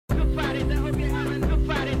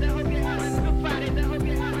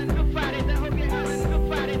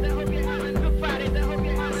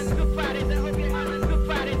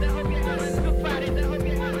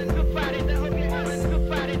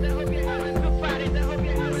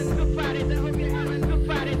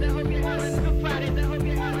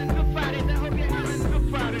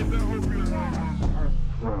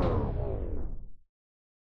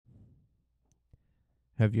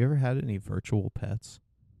Have you ever had any virtual pets?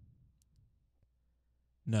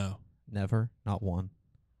 No. Never? Not one?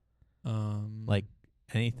 Like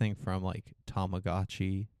anything from like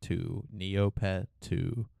Tamagotchi to Neopet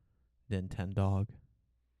to Nintendog?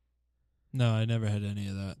 No, I never had any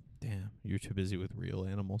of that. Damn, you're too busy with real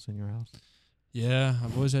animals in your house. Yeah,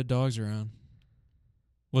 I've always had dogs around.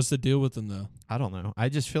 What's the deal with them, though? I don't know. I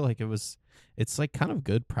just feel like it's like kind of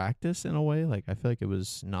good practice in a way. Like I feel like it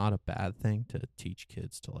was not a bad thing to teach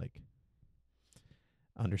kids to like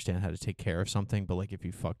understand how to take care of something, but like if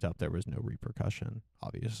you fucked up, there was no repercussion,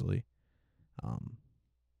 obviously.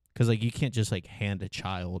 'Cause like you can't just like hand a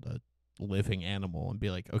child a living animal and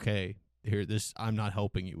be like, okay, here, this, I'm not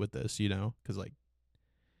helping you with this, you know? 'Cause like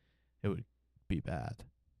it would be bad.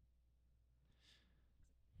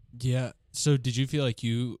 Yeah. So did you feel like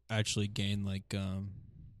you actually gained like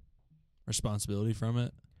responsibility from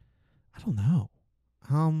it? I don't know.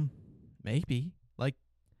 Maybe. Like,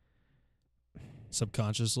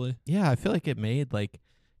 Subconsciously? yeah, I feel like it made like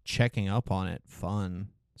checking up on it fun.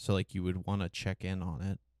 So like you would want to check in on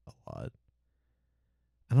it a lot.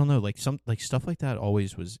 I don't know, like some like stuff like that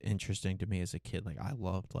always was interesting to me as a kid. Like I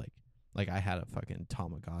loved like I had a fucking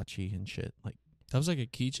Tamagotchi and shit. Like That was like a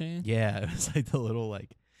keychain? yeah, it was like the little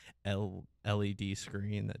like LED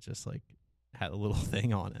screen that just like had a little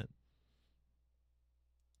thing on it.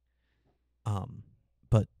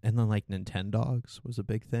 But and then like Nintendogs was a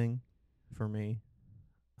big thing for me.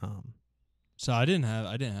 So I didn't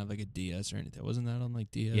have like a DS or anything. Wasn't that on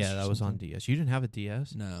like DS? Yeah, or that was on something? DS. You didn't have a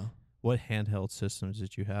DS? No. What handheld systems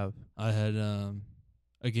did you have? I had a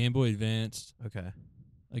Game Boy Advanced, Okay.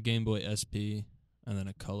 a Game Boy SP, and then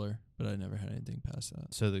a Color, but I never had anything past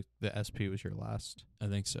that. So the SP was your last? I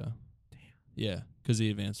think so. Damn. Yeah, because the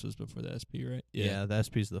Advanced was before the SP, right? Yeah, the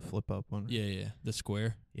SP's the flip up one. Yeah. The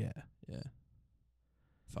Square. Yeah. Yeah.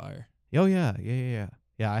 Fire. Oh yeah.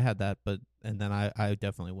 Yeah, I had that, and then I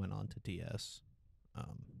definitely went on to DS.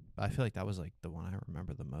 But I feel like that was like the one I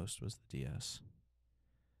remember the most was the DS.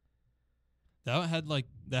 That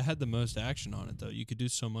had the most action on it though. You could do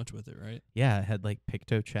so much with it, right? Yeah, it had like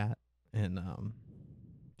PictoChat and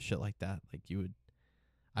shit like that. Like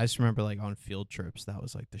I just remember like on field trips that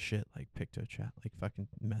was like the shit, like PictoChat, like fucking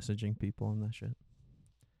messaging people and that shit.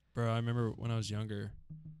 Bro, I remember when I was younger,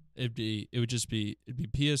 it'd be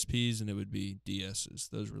PSPs and it would be DSs.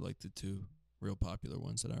 Those were like the two real popular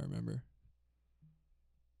ones that I remember.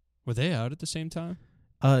 Were they out at the same time?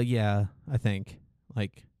 Yeah, I think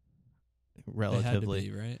like relatively. They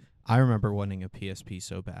had to be, right? I remember wanting a PSP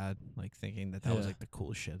so bad, like thinking that was Yeah. like the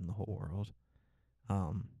coolest shit in the whole world.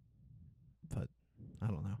 But I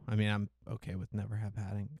don't know. I mean, I'm okay with never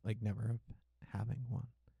having one.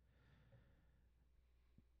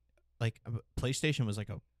 Like PlayStation was like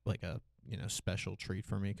a special treat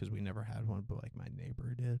for me because we never had one, but like my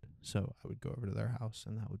neighbor did. So I would go over to their house,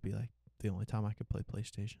 and that would be like the only time I could play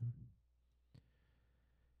PlayStation.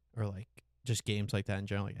 Or like just games like that in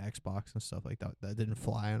general, like Xbox and stuff like that. That didn't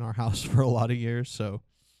fly in our house for a lot of years. So,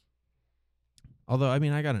 although I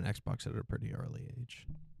mean, I got an Xbox at a pretty early age,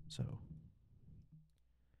 so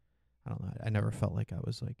I don't know. I never felt like I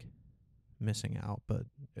was like missing out, but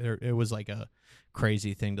it was like a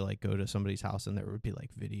crazy thing to like go to somebody's house and there would be like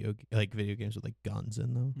video games with like guns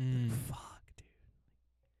in them. Like, fuck, dude,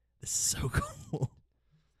 this is so cool.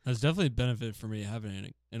 That's definitely a benefit for me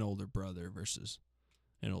having an older brother versus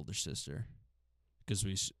an older sister, because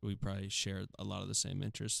we probably shared a lot of the same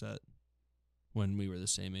interests that when we were the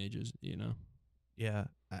same ages, you know. Yeah.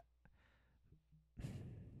 I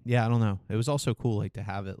don't know. It was also cool like to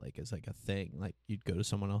have it like as like a thing. Like you'd go to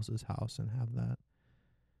someone else's house and have that.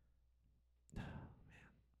 Man.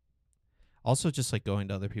 Also just like going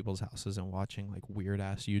to other people's houses and watching like weird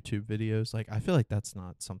ass YouTube videos. Like I feel like that's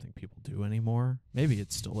not something people do anymore. Maybe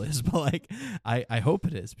it still is, but like I hope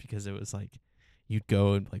it is, because it was like you'd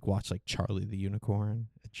go and like watch like Charlie the Unicorn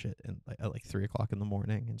and shit and like at like 3:00 in the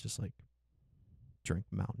morning and just like drink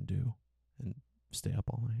Mountain Dew and stay up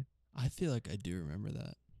all night. I feel like I do remember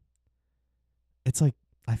that. It's like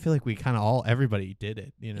I feel like we kind of everybody did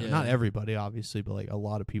it, you know. Yeah. Not everybody obviously, but like a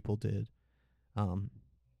lot of people did.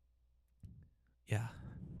 Yeah.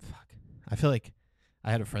 Fuck. I feel like I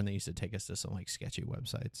had a friend that used to take us to some like sketchy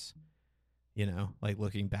websites. You know, like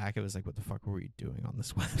looking back, it was like, what the fuck were we doing on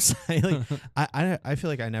this website? Like, I feel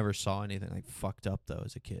like I never saw anything like fucked up though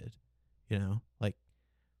as a kid. You know, like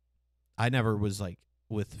I never was like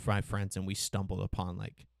with my friends and we stumbled upon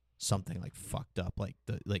like something like fucked up, like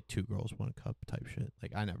the like Two Girls One Cup type shit.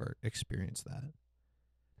 Like I never experienced that.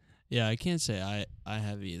 Yeah, I can't say I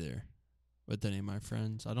have either with any of my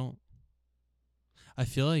friends. I don't. I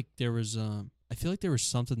feel like there was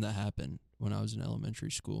something that happened when I was in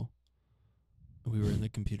elementary school. We were in the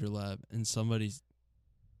computer lab and somebody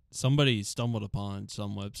stumbled upon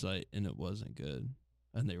some website and it wasn't good.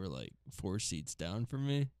 And they were like 4 seats down from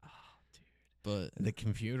me. Oh, dude. But The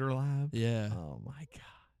computer lab? yeah. Oh my god.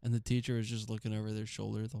 And the teacher was just looking over their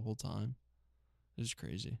shoulder the whole time. It was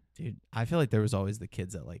crazy. Dude, I feel like there was always the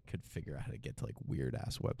kids that like could figure out how to get to like weird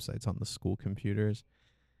ass websites on the school computers.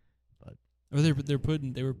 But Or they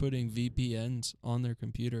were putting VPNs on their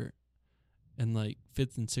computer in like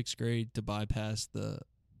 5th and 6th grade to bypass the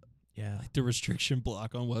restriction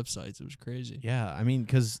block on websites. It was crazy. Yeah, I mean,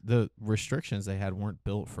 because the restrictions they had weren't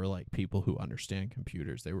built for like people who understand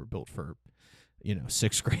computers. They were built for, you know,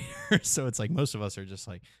 6th graders. So it's like most of us are just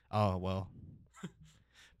like, oh well.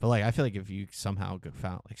 But like, I feel like if you somehow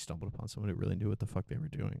stumbled upon someone who really knew what the fuck they were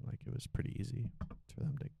doing, like it was pretty easy for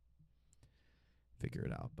them to figure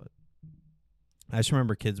it out. But I just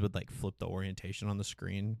remember kids would like flip the orientation on the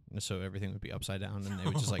screen, so everything would be upside down, and they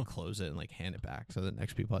would just like close it and like hand it back, so the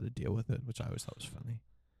next people had to deal with it, which I always thought was funny.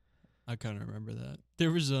 I kind of remember that.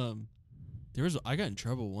 I got in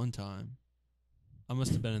trouble one time. I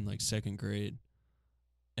must have been in like 2nd grade,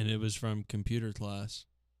 and it was from computer class.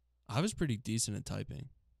 I was pretty decent at typing.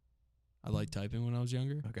 I liked typing when I was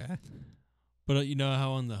younger. Okay. But you know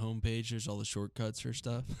how on the homepage there's all the shortcuts for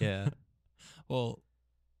stuff? Yeah. Well,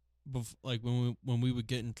 like when we would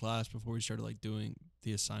get in class before we started like doing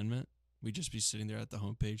the assignment, we'd just be sitting there at the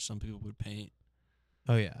homepage. Some people would paint.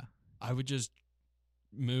 Oh yeah. I would just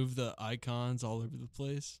move the icons all over the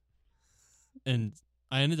place, and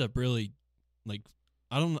I ended up really like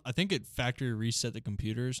I think it factory reset the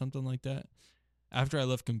computer or something like that. After I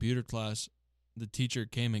left computer class, the teacher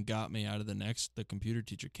came and got me out of the computer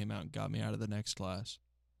teacher came out and got me out of the next class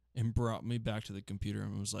and brought me back to the computer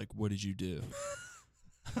and was like, "What did you do?"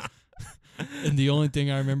 And the only thing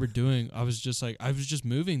I remember doing, I was just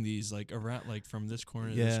moving these like around, like from this corner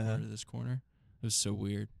to this corner to this corner. It was so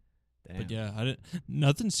weird. Damn. But yeah,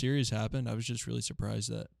 nothing serious happened. I was just really surprised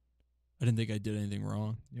that I didn't think I did anything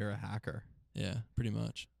wrong. You're a hacker. Yeah, pretty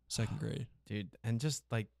much. 2nd grade. Dude, and just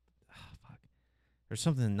like fuck. There's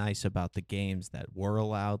something nice about the games that were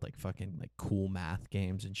allowed, like fucking like cool math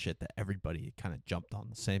games and shit, that everybody kind of jumped on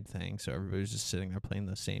the same thing. So everybody was just sitting there playing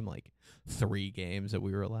the same like 3 games that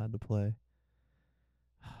we were allowed to play.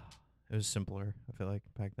 It was simpler, I feel like,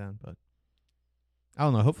 back then, but I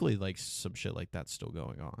don't know. Hopefully, like some shit like that's still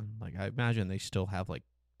going on. Like I imagine they still have like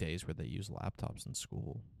days where they use laptops in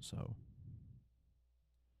school. So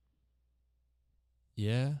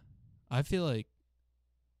yeah, I feel like,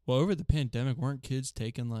 well, over the pandemic, weren't kids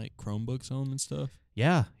taking like Chromebooks home and stuff?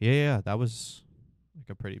 yeah. That was like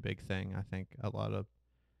a pretty big thing. I think a lot of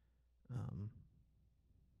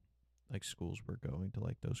like schools were going to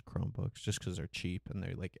like those Chromebooks just because they're cheap, and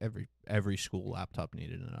they like every school laptop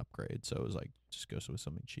needed an upgrade, so it was like just go with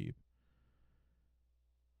something cheap.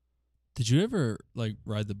 Did you ever like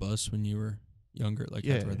ride the bus when you were younger? Like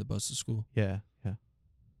have to ride the bus to school? Yeah.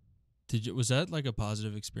 Was that like a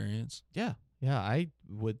positive experience? Yeah. I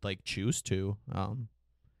would like choose to,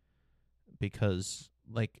 because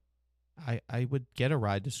like I would get a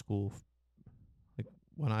ride to school, like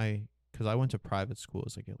because I went to private school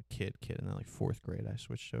as like a kid, and then like 4th grade I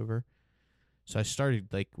switched over. So I started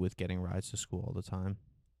like with getting rides to school all the time,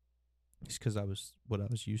 just because I was what I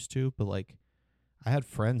was used to. But like I had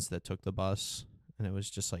friends that took the bus, and it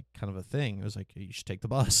was just like kind of a thing. It was like, you should take the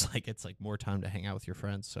bus. Like it's like more time to hang out with your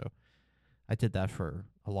friends. So I did that for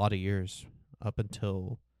a lot of years, up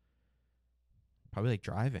until probably like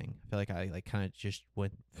driving. I feel like I like kind of just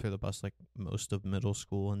went through the bus like most of middle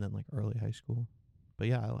school and then like early high school. But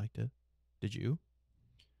yeah, I liked it. Did you?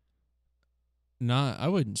 Nah, I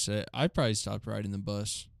wouldn't say. I probably stopped riding the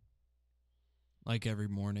bus like every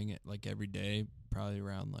morning, like every day, probably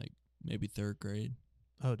around like maybe 3rd grade.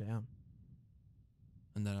 Oh, damn.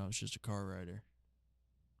 And then I was just a car rider,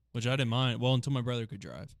 which I didn't mind. Well, until my brother could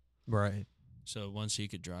drive. Right. So once he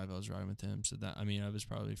could drive, I was riding with him. So that, I mean, I was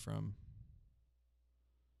probably from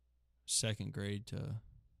 2nd grade to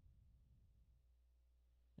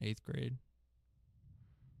 8th grade.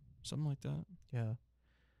 Something like that. Yeah.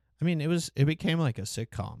 I mean, it became like a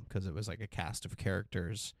sitcom because it was like a cast of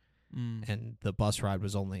characters, and the bus ride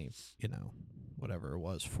was only, whatever it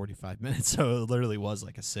was, 45 minutes. So it literally was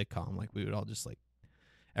like a sitcom. Like we would all just like,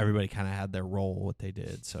 everybody kind of had their role, what they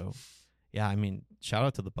did. So yeah, I mean, shout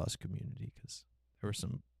out to the bus community because there were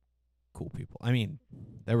some cool people. I mean,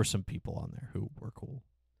 there were some people on there who were cool.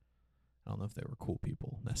 I don't know if they were cool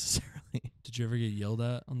people necessarily. Did you ever get yelled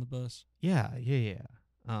at on the bus? Yeah.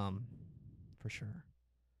 For sure.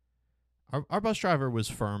 Our bus driver was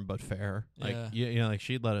firm but fair. Like Yeah. you know, like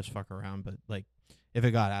she'd let us fuck around, but like if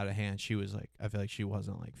it got out of hand, she was like, I feel like she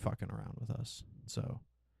wasn't like fucking around with us. So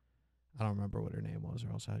I don't remember what her name was,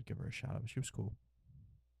 or else I'd give her a shout out. But she was cool.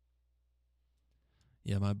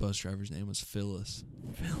 Yeah, my bus driver's name was Phyllis.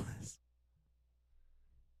 Phyllis.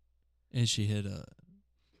 And she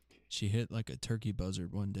hit like a turkey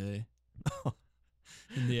buzzard one day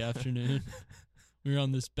in the afternoon. We were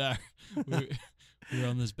on this back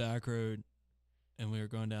road, and we were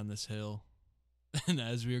going down this hill. And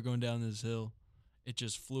as we were going down this hill, it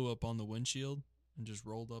just flew up on the windshield and just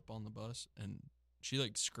rolled up on the bus, and she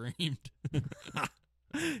like screamed.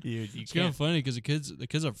 It's kind of funny because the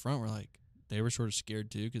kids up front were like, they were sort of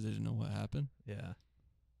scared too because they didn't know what happened. Yeah.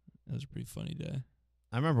 It was a pretty funny day.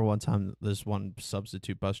 I remember one time this one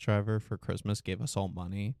substitute bus driver for Christmas gave us all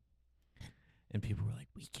money. And people were like,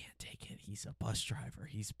 we can't take it. He's a bus driver.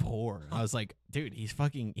 He's poor. And I was like, dude,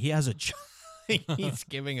 he has a job. He's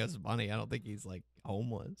giving us money. I don't think he's like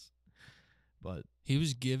homeless. But he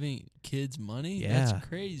was giving kids money? Yeah. That's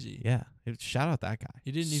crazy. Yeah. Shout out that guy.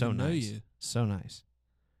 He didn't so even know nice. you. So nice.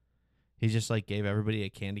 He just like gave everybody a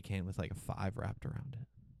candy cane with like a 5 wrapped around it.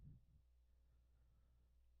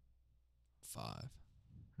 5.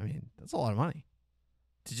 I mean, that's a lot of money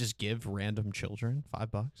to just give random children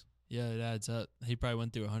 $5. Yeah, it adds up. He probably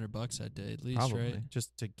went through $100 that day at least, Probably. right?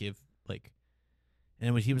 Just to give like,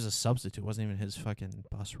 and when he was a substitute, it wasn't even his fucking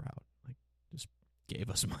bus route. Like, just gave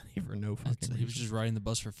us money for no fucking reason. He was just riding the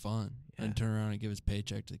bus for fun and turn around and give his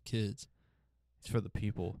paycheck to the kids. It's for the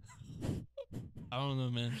people. I don't know,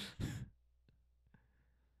 man.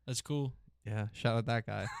 That's cool. Yeah, shout out that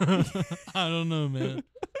guy. I don't know, man.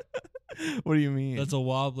 What do you mean? That's a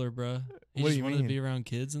wobbler, bro. He What do just you wanted mean? to be around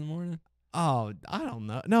kids in the morning. Oh, I don't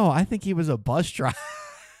know. No, I think he was a bus driver.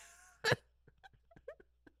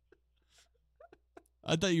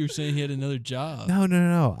 I thought you were saying he had another job.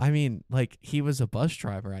 No. I mean, like, he was a bus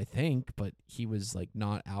driver, I think, but he was, like,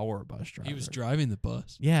 not our bus driver. He was driving the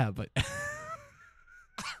bus. Yeah, but...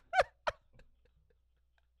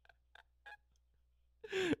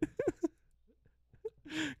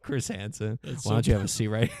 Chris Hansen. Why don't you have a seat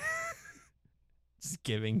right? Just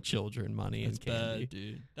giving children money That's and candy. bad,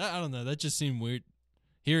 dude. I don't know. That just seemed weird.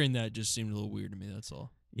 Hearing that just seemed a little weird to me, that's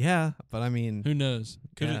all. Yeah, but I mean... Who knows?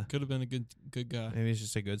 Could Yeah. have been a good guy. Maybe he's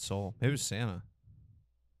just a good soul. Maybe it was Santa.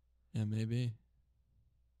 Yeah, maybe.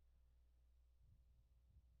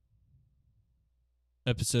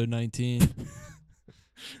 Episode 19.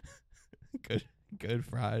 Good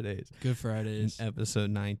Fridays. Good Fridays. Episode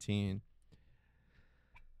 19.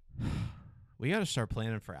 We got to start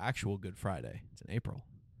planning for actual Good Friday. It's in April.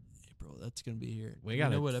 April, that's going to be here. We You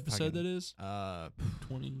gotta know what episode fucking- that is?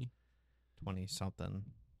 20 something.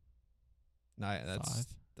 No, Five?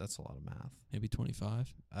 that's a lot of math. Maybe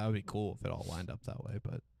 25. That would be cool if it all lined up that way,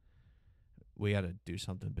 but we got to do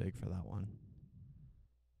something big for that one.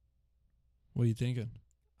 What are you thinking?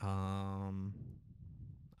 I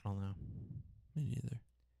don't know. Me neither.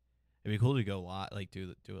 It'd be cool to go live, like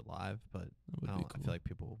do it live, but That would I be feel cool. like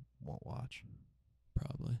people won't watch.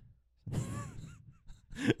 Probably.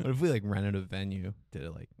 What if we like rented a venue, did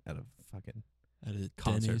it like at a fucking At a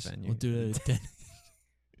concert Denny's. venue? We'll do it at a Denny's.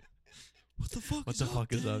 What the fuck What is the up,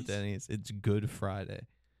 fuck is up, Denny's? Denny's? It's Good Friday.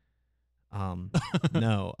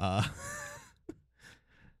 No.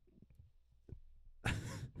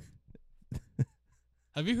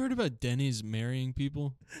 Have you heard about Denny's marrying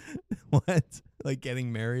people? What? Like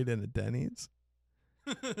getting married in a Denny's?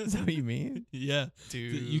 Is that what you mean? Yeah.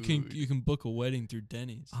 Dude. You can book a wedding through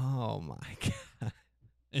Denny's. Oh my god.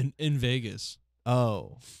 In Vegas.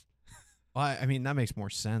 Oh. Well, I mean that makes more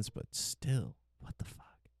sense, but still, what the fuck?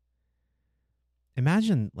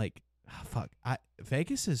 Imagine like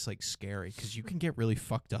Vegas is like scary because you can get really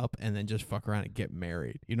fucked up and then just fuck around and get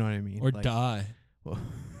married. You know what I mean? Or like, die. Well,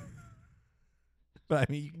 but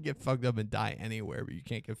I mean, you can get fucked up and die anywhere, but you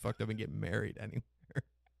can't get fucked up and get married anywhere.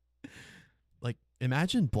 Like,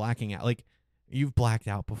 imagine blacking out. Like, you've blacked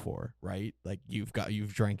out before, right? Like, you've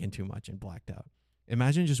drank in too much and blacked out.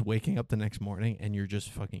 Imagine just waking up the next morning and you're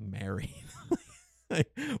just fucking married. Like,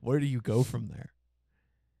 where do you go from there?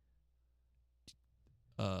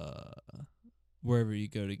 Wherever you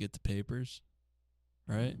go to get the papers,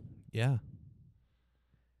 right? Yeah.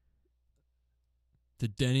 The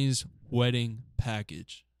Denny's wedding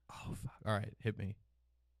package. Oh, fuck. All right, hit me.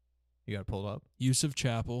 You got to pull it up? Yusuf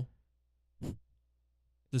Chapel.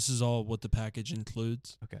 This is all what the package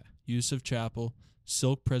includes. Okay. Yusuf Chapel,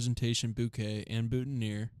 silk presentation bouquet and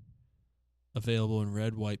boutonniere, available in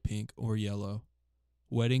red, white, pink, or yellow.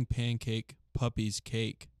 Wedding pancake, puppy's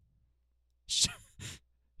cake.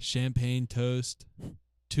 Champagne toast.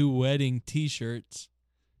 2 wedding t-shirts.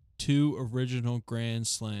 2 original Grand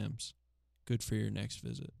Slams. Good for your next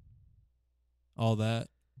visit. All that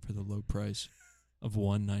for the low price of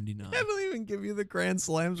 $1.99. I don't even give you the Grand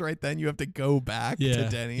Slams right then. You have to go back to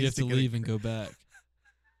Denny's. You have to leave and go back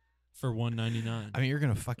for $1.99. I mean, you're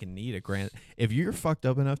going to fucking need a grand. If you're fucked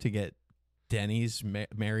up enough to get Denny's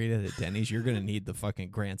married at a Denny's, you're going to need the fucking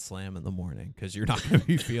Grand Slam in the morning because you're not going to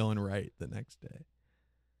be feeling right the next day.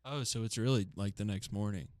 Oh, so it's really like the next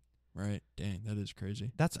morning, right? Dang, that is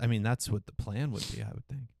crazy. That's what the plan would be, I would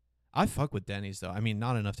think. I fuck with Denny's, though. I mean,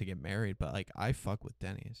 not enough to get married, but, like, I fuck with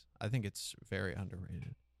Denny's. I think it's very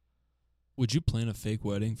underrated. Would you plan a fake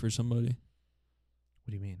wedding for somebody?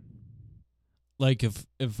 What do you mean? Like if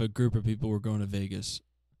a group of people were going to Vegas,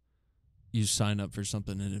 you sign up for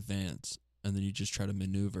something in advance, and then you just try to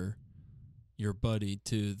maneuver your buddy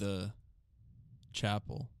to the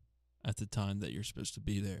chapel at the time that you're supposed to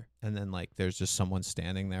be there. And then, like, there's just someone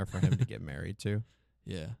standing there for him to get married to?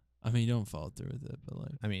 Yeah. I mean, you don't follow through with it, but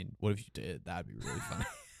like, I mean, what if you did? That'd be really funny.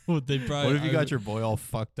 what if you got your boy all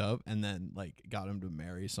fucked up and then like got him to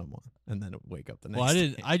marry someone and then wake up the next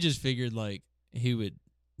day? I just figured like he would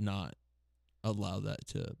not allow that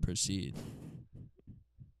to proceed,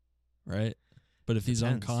 right? But if he's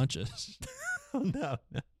Depends. unconscious, Oh, no.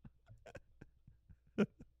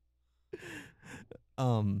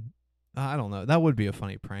 I don't know. That would be a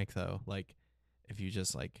funny prank though. Like if you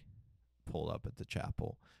just like pulled up at the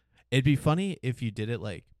chapel. It'd be funny if you did it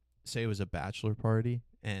like, say it was a bachelor party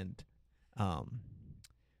and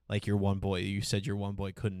like you said your one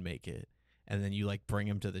boy couldn't make it, and then you like bring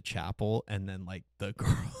him to the chapel and then like the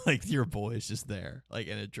girl, like your boy is just there like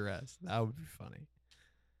in a dress. That would be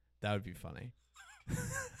funny.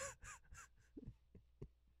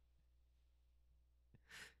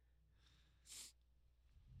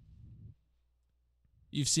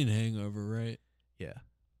 you've seen Hangover, right? Yeah.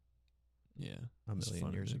 Yeah, A it's a million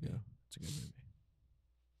funny years movie. ago. It's a good movie.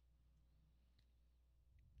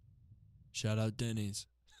 Shout out Denny's.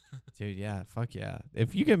 Dude, yeah, fuck yeah.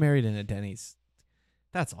 If you get married in a Denny's,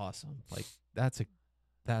 that's awesome. Like that's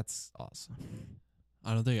awesome.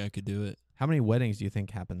 I don't think I could do it. How many weddings do you think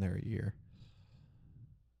happen there a year?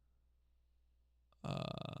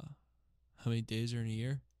 How many days are in a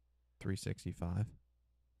year? 365.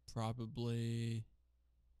 Probably,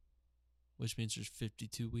 which means there's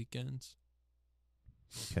 52 weekends.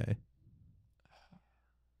 Okay.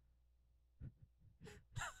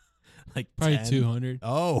 Like Probably 10? 200.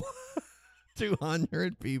 Oh,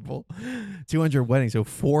 200 people. 200 weddings. So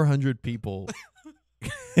 400 people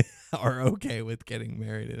are okay with getting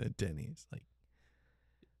married in a Denny's. Like,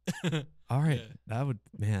 all right. Yeah. That would,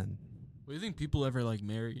 man. Do you think people ever like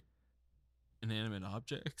marry inanimate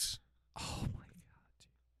objects? Oh, my God, dude.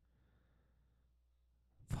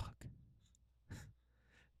 Fuck.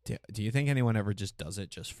 Do you think anyone ever just does it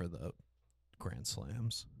just for the Grand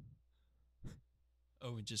Slams?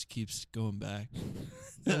 Oh, it just keeps going back.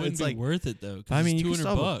 That wouldn't It's be like, worth it though. 'Cause I mean, it's you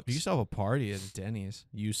 $200. used to have a party at Denny's.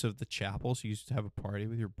 Use of the chapel. So you used to have a party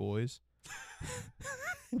with your boys.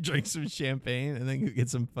 Drink some champagne and then you get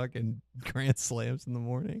some fucking Grand Slams in the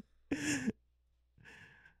morning.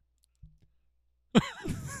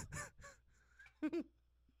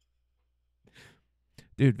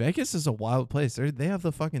 Dude, Vegas is a wild place. They have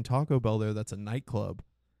the fucking Taco Bell there that's a nightclub.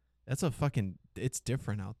 That's a fucking... It's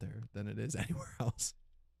different out there than it is anywhere else.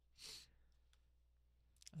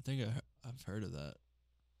 I think I've heard of that.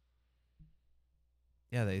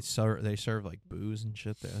 Yeah, they serve like booze and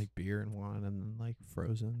shit there, like beer and wine, and then like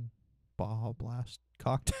frozen Baja Blast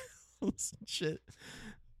cocktails and shit.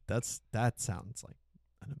 That sounds like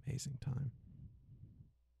an amazing time.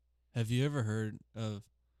 Have you ever heard of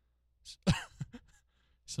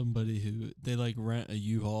somebody who they like rent a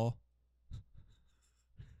U-Haul?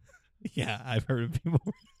 Yeah, I've heard of people.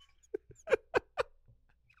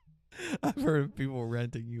 I've heard of people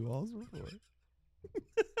renting U-Hauls before.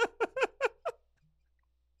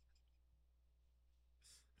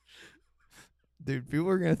 Dude, people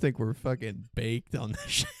are gonna think we're fucking baked on this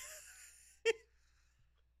shit.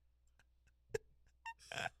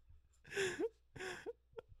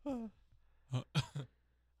 I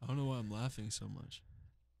don't know why I'm laughing so much.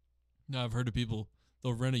 No, I've heard of people,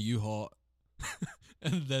 they'll rent a U-Haul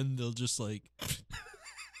and then they'll just like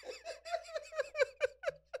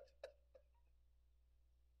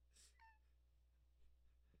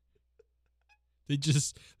They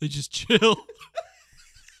just chill.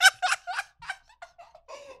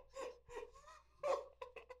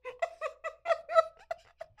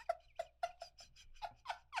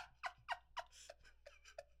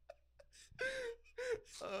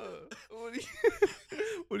 What do you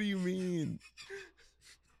what do you mean?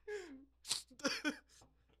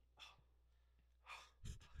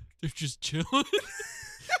 They're just chilling.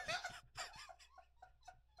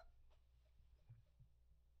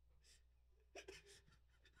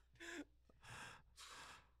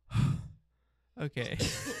 Okay.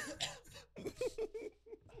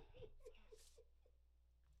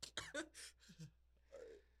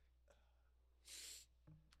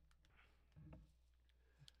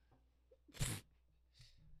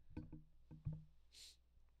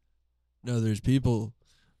 No, there's people.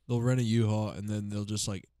 They'll rent a U-Haul and then they'll just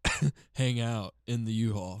like hang out in the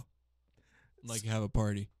U-Haul, like have a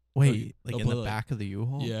party. Wait, like they'll in the play, back of the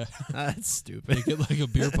U-Haul? Yeah, That's stupid. they get like a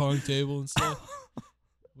beer pong table and stuff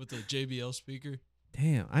with a JBL speaker.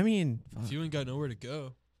 Damn, I mean, If you ain't got nowhere to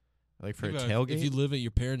go, like for a think about tailgate. if you live at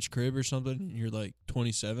your parents' crib or something, and you're like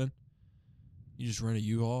 27, you just rent a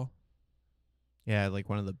U-Haul, Yeah, like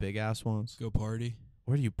one of the big ass ones. go party.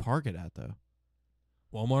 Where do you park it at though?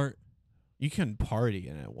 Walmart. You can party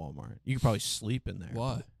in it at Walmart. You could probably sleep in there.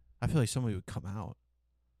 Why? I feel like somebody would come out.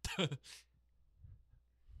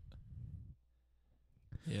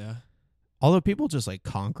 Yeah. Although people just like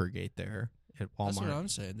congregate there at Walmart. That's what I'm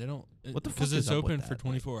saying. They don't. What the fuck Because is it's up with open that? for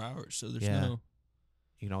 24 hours, so there's Yeah. no.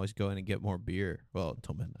 You can always go in and get more beer. Well,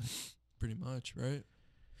 until midnight. Pretty much, right?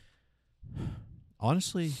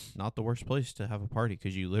 Honestly, not the worst place to have a party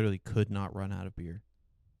because you literally could not run out of beer.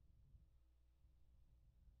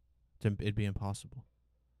 It'd be impossible.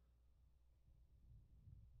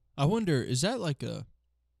 I wonder, is that like a.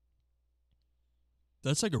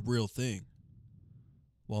 That's like a real thing.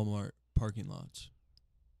 Walmart parking lots.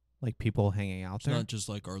 Like people hanging out It's there. not just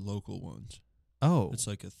like our local ones. Oh, It's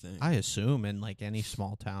like a thing. I assume in like any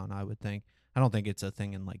small town, I would think. I don't think it's a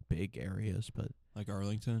thing in like big areas, but Like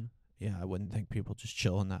Arlington. yeah, I wouldn't think people just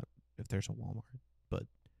chill in that if there's a Walmart.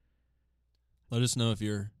 Let us know if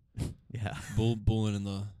you're Yeah. bulling in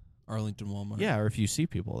the Arlington Walmart. Yeah, or if you see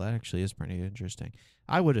people, that actually is pretty interesting.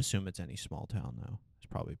 I would assume it's any small town though. It's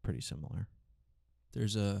probably pretty similar.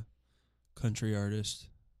 There's a country artist.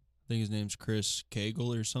 I think his name's Chris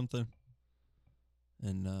Cagle or something.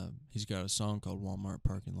 And he's got a song called Walmart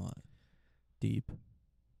Parking Lot. Deep.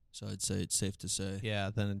 So I'd say it's safe to say. Yeah,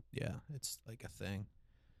 then it's like a thing.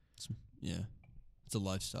 Yeah. It's a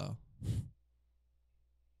lifestyle.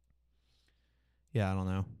 Yeah, I don't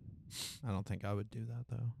know. I don't think I would do that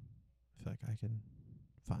though. I feel like I can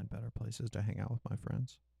find better places to hang out with my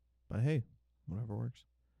friends. But hey, whatever works.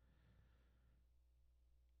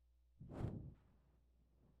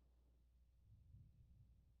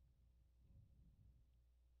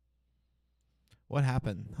 What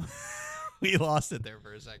happened? We lost it there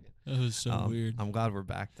for a second. That was so weird. I'm glad we're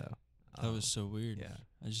back though. That was so weird. Yeah.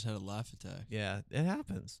 I just had a laugh attack. Yeah, it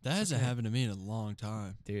happens. That It's hasn't okay. happened to me in a long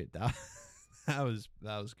time. Dude, that was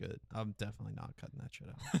good. I'm definitely not cutting that shit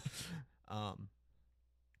out.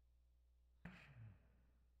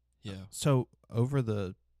 Yeah. So over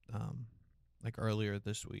the like earlier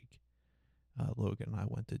this week, Logan and I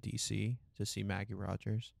went to DC to see Maggie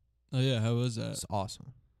Rogers. Oh, yeah. How was that? It's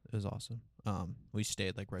awesome. It was awesome. We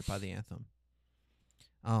stayed like right by the anthem.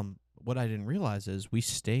 What I didn't realize is we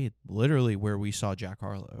stayed literally where we saw Jack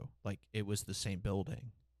Harlow. Like it was the same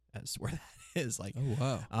building as where that is. Like, Oh,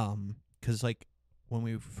 wow. 'cause like when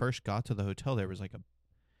we first got to the hotel, there was like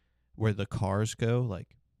where the cars go.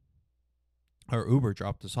 Like our Uber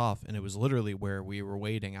dropped us off, and it was literally where we were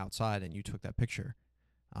waiting outside, and you took that picture.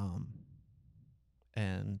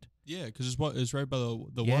 And Yeah, because it's right by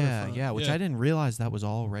the yeah, waterfront. yeah, which I didn't realize that was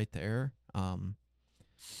all right there.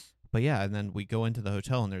 But yeah, and then we go into the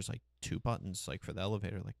hotel and there's like two buttons like for the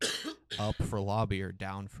elevator, like up for lobby or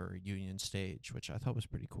down for Union Stage, which I thought was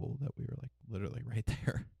pretty cool that we were like literally right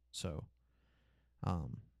there. So,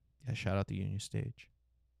 yeah, shout out to Union Stage.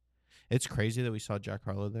 It's crazy that we saw Jack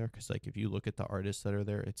Harlow there because like if you look at the artists that are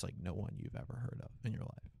there, it's like no one you've ever heard of in your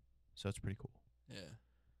life. So it's pretty cool.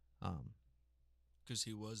 Yeah. Because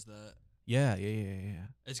he was that. Yeah.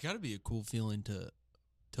 It's got to be a cool feeling to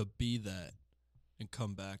be that and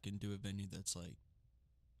come back and do a venue that's like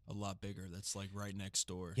a lot bigger. That's like right next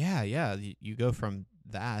door. Yeah. You go from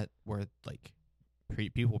that where like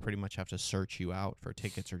people pretty much have to search you out for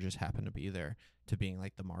tickets or just happen to be there to being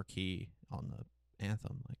like the marquee on the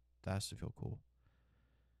anthem. Like that has to feel cool.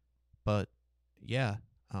 But yeah,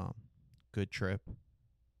 good trip.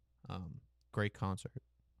 Great concert.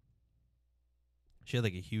 She had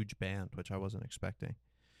like a huge band, which I wasn't expecting.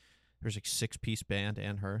 There's like 6-piece band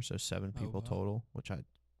and her, so 7 people wow. total, which I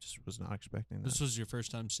just was not expecting that. This was your first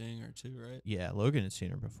time seeing her too, right? Yeah, Logan had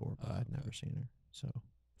seen her before, but Oh, I'd okay. never seen her, so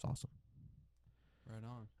it's awesome. Right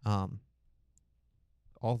on.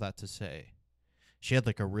 All that to say, she had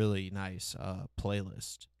like a really nice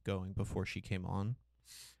playlist going before she came on,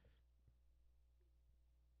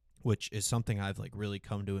 which is something I've like really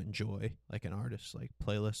come to enjoy, like an artist like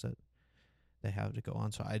playlist that they have to go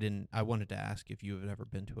on. So I wanted to ask if you had ever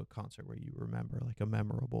been to a concert where you remember like a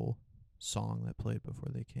memorable song that played before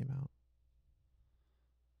they came out.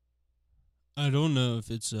 I don't know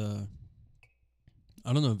if it's a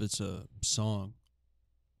song,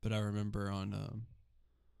 but I remember on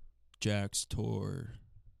Jack's tour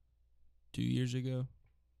 2 years ago,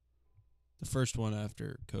 the first one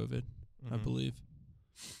after COVID, I believe.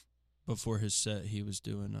 Before his set, he was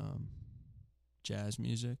doing jazz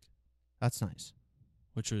music. That's nice.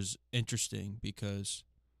 Which was interesting because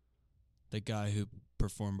the guy who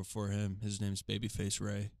performed before him, his name's Babyface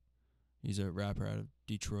Ray. He's a rapper out of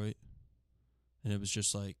Detroit. And it was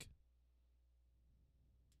just like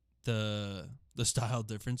the style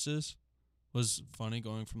differences was funny,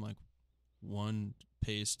 going from like one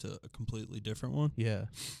pace to a completely different one. Yeah.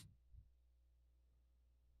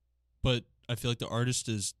 But I feel like the artist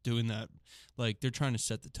is doing that, like they're trying to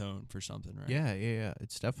set the tone for something, right? Yeah.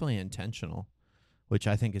 It's definitely intentional, which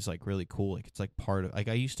I think is like really cool. Like it's like part of, like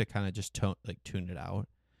I used to kind of just tune it out,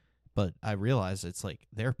 but I realized it's like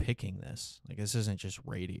they're picking this. Like this isn't just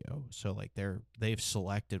radio. So like they've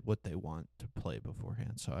selected what they want to play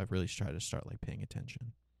beforehand. So I've really tried to start like paying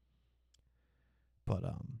attention. But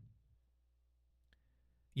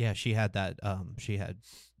yeah, she had that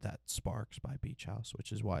Sparks by Beach House,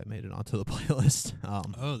 which is why it made it onto the playlist.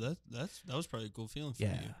 That was probably a cool feeling for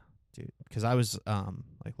yeah, you. dude, because I was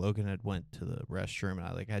like Logan had went to the restroom and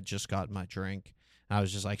I like had just gotten my drink and I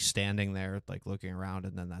was just like standing there like looking around,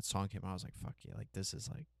 and then that song came out. I was like, fuck yeah, like this is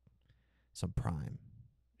like some prime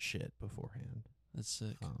shit beforehand. That's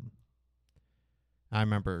sick. I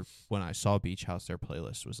remember when I saw Beach House, their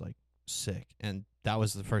playlist was like sick, and that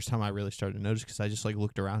was the first time I really started to notice, because I just like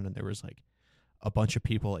looked around and there was like a bunch of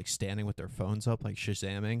people like standing with their phones up, like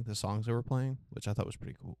Shazamming the songs they were playing, which I thought was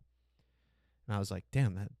pretty cool. And I was like,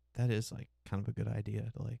 damn, that is like kind of a good idea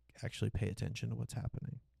to like actually pay attention to what's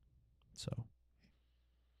happening. So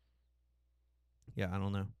yeah, I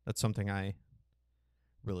don't know. That's something I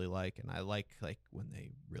really like, and I like when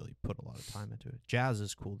they really put a lot of time into it. Jazz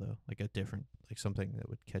is cool though, like a different, like something that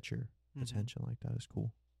would catch your attention like that is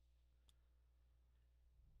cool.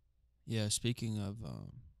 Yeah, speaking of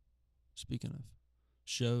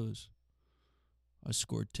shows, I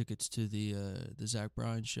scored tickets to the Zach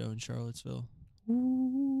Bryan show in Charlottesville.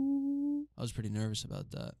 Ooh. I was pretty nervous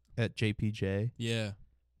about that. At JPJ? Yeah.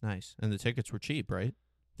 Nice. And the tickets were cheap, right?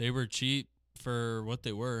 They were cheap for what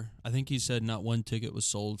they were. I think he said not one ticket was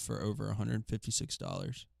sold for over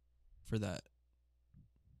 $156 for that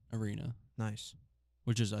arena. Nice.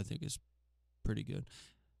 Which is, I think, is pretty good.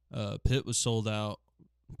 Pit was sold out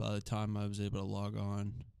by the time I was able to log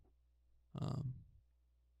on.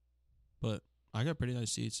 But I got pretty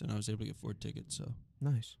nice seats, and I was able to get 4 tickets, so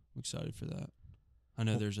nice. I'm excited for that. I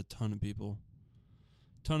know there's a ton of people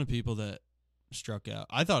that struck out.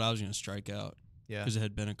 I thought I was going to strike out. Yeah. Because it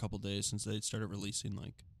had been a couple days since they started releasing,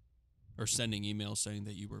 like, or sending emails saying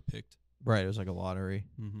that you were picked. Right, it was like a lottery.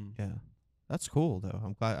 Mm-hmm. Yeah. That's cool, though.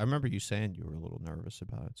 I'm glad. I remember you saying you were a little nervous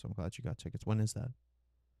about it, so I'm glad you got tickets. When is that?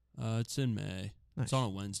 It's in May. Nice. It's on a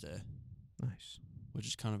Wednesday. Nice. Which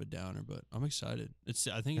is kind of a downer, but I'm excited.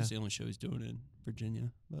 I think it's the only show he's doing in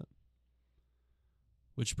Virginia. But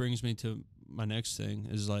which brings me to my next thing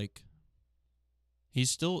is, like,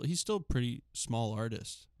 he's still a pretty small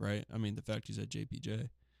artist, right? I mean, the fact he's at JPJ.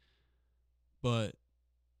 But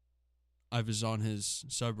I was on his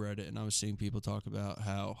subreddit and I was seeing people talk about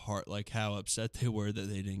how upset they were that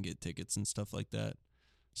they didn't get tickets and stuff like that.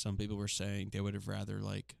 Some people were saying they would have rather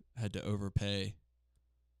like had to overpay,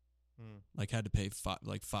 like had to pay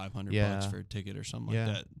 $500 for a ticket or something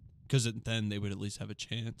like that, because then they would at least have a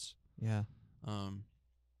chance. Yeah.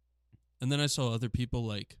 And then I saw other people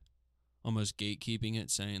like almost gatekeeping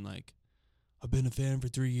it, saying like, I've been a fan for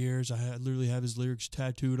 3 years. I literally have his lyrics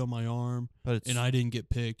tattooed on my arm, and I didn't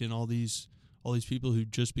get picked. And all these people who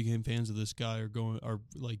just became fans of this guy are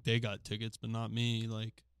like, they got tickets, but not me.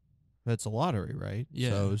 Like, it's a lottery, right?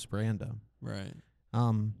 Yeah. So it's random. Right.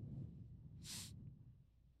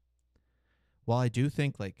 Well, I do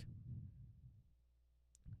think like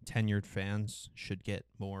tenured fans should get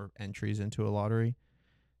more entries into a lottery.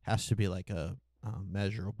 Has to be like a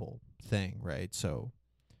measurable thing, right? So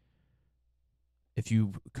if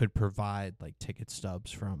you could provide like ticket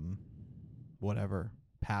stubs from whatever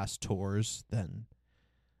past tours, then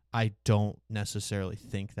I don't necessarily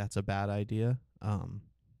think that's a bad idea.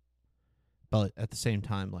 But at the same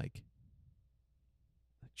time, like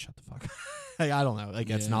shut the fuck. Like, I don't know. Like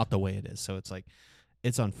it's Yeah. not the way it is. So it's like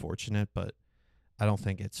it's unfortunate, but I don't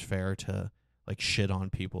think it's fair to like shit on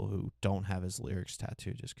people who don't have his lyrics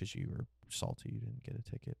tattooed just because you were salty you didn't get a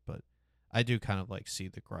ticket. But I do kind of like see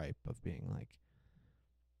the gripe of being like,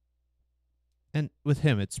 and with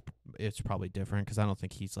him it's probably different because I don't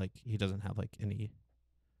think he's like he doesn't have like any.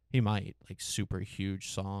 He might like super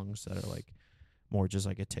huge songs that are like more just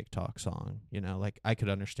like a TikTok song, you know. Like I could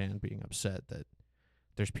understand being upset that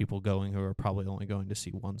there's people going who are probably only going to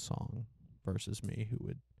see one song versus me who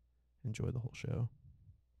would enjoy the whole show.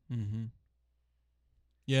 Mm-hmm.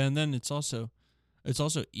 Yeah, and then it's also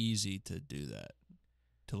easy to do that.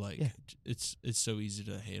 To like, Yeah. it's so easy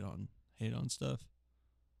to hate on stuff.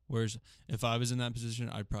 Whereas if I was in that position,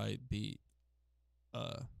 I'd probably be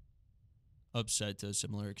upset to a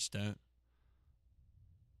similar extent.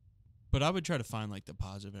 But I would try to find like the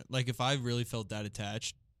positive. Like if I really felt that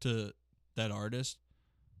attached to that artist,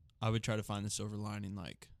 I would try to find the silver lining.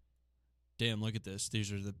 Like, damn, look at this.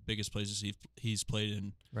 These are the biggest places he's played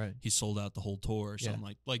in. Right. He sold out the whole tour or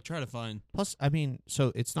something. Like try to find. Plus, I mean,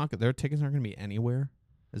 so it's not their tickets aren't going to be anywhere.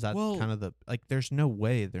 Is that kind of the like? There's no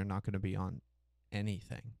way they're not going to be on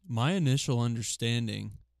anything. My initial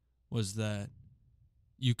understanding was that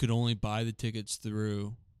you could only buy the tickets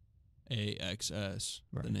through AXS,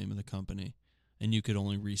 Right. the name of the company, and you could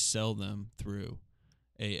only resell them through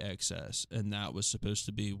AXS, and that was supposed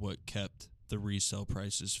to be what kept the resale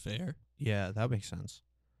prices fair. Yeah, that makes sense.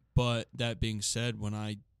 But that being said, when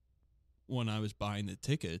I was buying the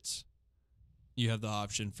tickets, you have the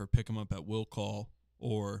option for pick them up at will call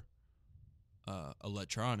or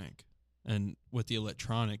electronic. And with the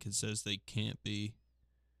electronic, it says they can't be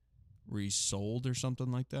resold or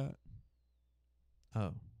something like that.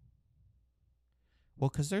 Oh. Well,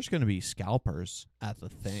 because there's going to be scalpers at the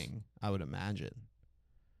thing, I would imagine.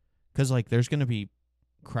 Because, like, there's going to be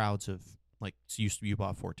crowds of, like, so you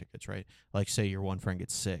bought 4 tickets, right? Like, say your one friend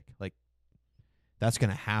gets sick. Like, that's going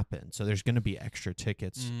to happen. So there's going to be extra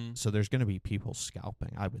tickets. Mm-hmm. So there's going to be people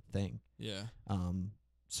scalping, I would think. Yeah.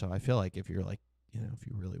 So I feel like if you're, like, you know, if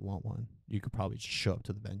you really want one, you could probably just show up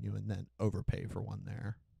to the venue and then overpay for one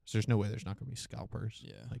there. So there's no way there's not going to be scalpers.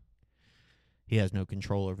 Yeah. Like, he has no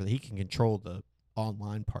control over he can control the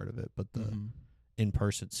online part of it, but the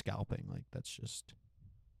in-person scalping, like, that's just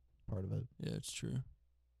part of it. Yeah, it's true.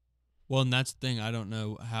 Well, and that's the thing. I don't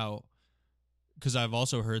know how, because I've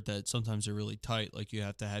also heard that sometimes they're really tight. Like you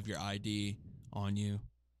have to have your ID on you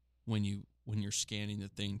when you're scanning the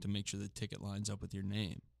thing to make sure the ticket lines up with your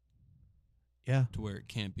name. Yeah. To where it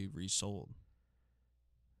can't be resold.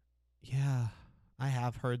 Yeah, I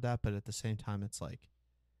have heard that, but at the same time, it's like,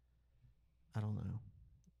 I don't know.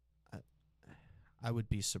 I would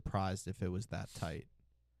be surprised if it was that tight.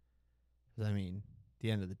 'Cause, I mean, at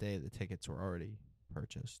the end of the day, the tickets were already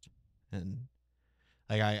purchased. And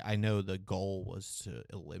like I know the goal was to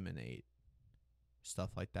eliminate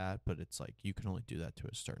stuff like that, but it's like you can only do that to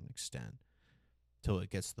a certain extent till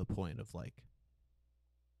it gets to the point of like,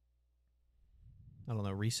 I don't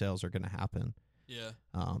know, resales are going to happen. Yeah.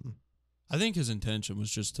 I think his intention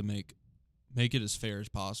was just to make it as fair as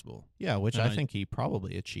possible. Yeah, which I think he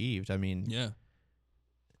probably achieved. I mean, yeah.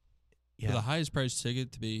 For the highest priced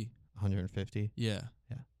ticket to be 150. Yeah.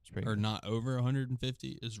 Yeah. It's pretty or good. not over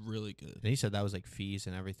 150 is really good. And he said that was like fees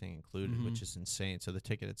and everything included, which is insane. So the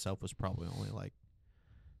ticket itself was probably only like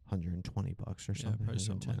 $120 or something. Yeah, probably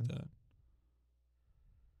something like that.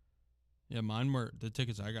 Yeah, the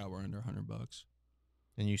tickets I got were under $100.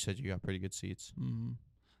 And you said you got pretty good seats. Mm-hmm.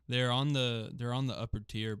 They're on the upper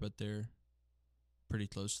tier, but they're pretty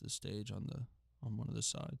close to the stage on one of the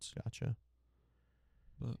sides. Gotcha.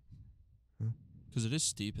 But because it is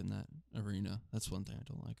steep in that arena, that's one thing I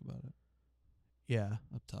don't like about it. Yeah.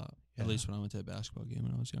 Up top, Yeah. at least when I went to a basketball game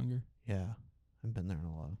when I was younger. Yeah, I've been there in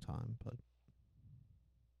a long time, but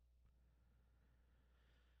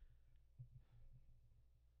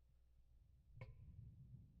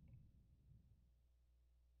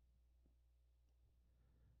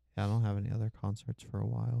yeah, I don't have any other concerts for a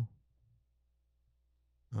while.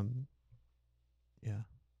 Yeah,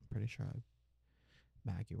 I'm pretty sure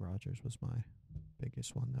Maggie Rogers was my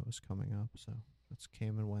biggest one that was coming up, so that's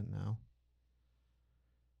came and went now.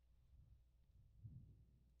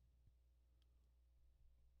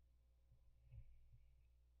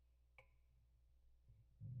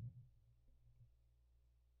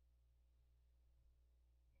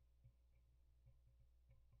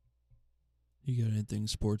 You got anything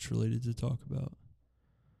sports related to talk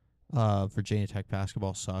about? Virginia Tech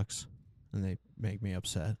basketball sucks, and they make me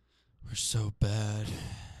upset. We're so bad.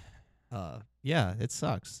 Yeah, it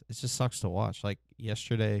sucks. It just sucks to watch. Like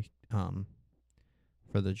yesterday,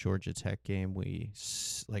 for the Georgia Tech game,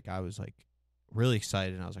 I was like really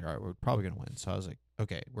excited, and I was like, all right, we're probably gonna win. So I was like,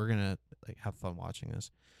 okay, we're gonna like have fun watching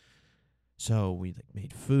this. So we like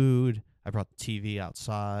made food. I brought the TV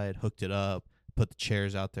outside, hooked it up, put the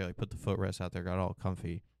chairs out there, like put the footrest out there, got all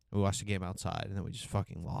comfy. We watched the game outside, and then we just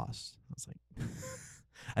fucking lost. I was like,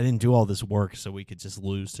 I didn't do all this work so we could just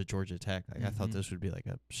lose to Georgia Tech. Like I thought this would be like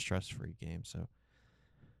a stress-free game. So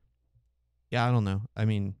yeah, I don't know. I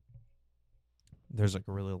mean, there's like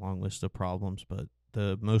a really long list of problems, but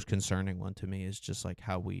the most concerning one to me is just like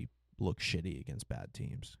how we look shitty against bad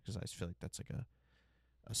teams, because I just feel like that's like a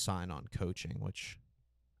sign on coaching, which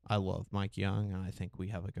I love Mike Young, and I think we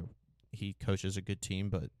have he coaches a good team,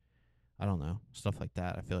 but I don't know, stuff like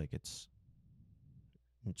that. I feel like it's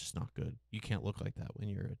just not good. You can't look like that when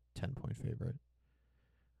you're a 10-point favorite.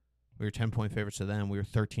 We were 10-point favorites to them. We were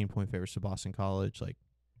 13-point favorites to Boston College. Like,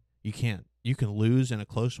 you can lose in a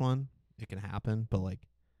close one. It can happen, but like,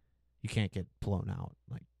 you can't get blown out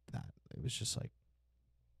like that. It was just like,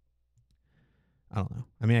 I don't know.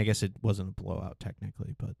 I mean, I guess it wasn't a blowout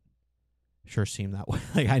technically, but sure seemed that way.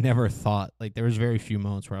 Like, I never thought, like, there was very few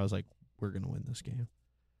moments where I was like, we're going to win this game.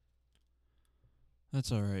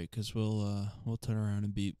 That's all right, because we'll turn around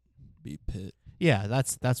and beat Pitt. Yeah,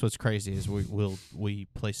 that's what's crazy is we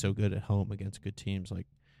play so good at home against good teams. Like,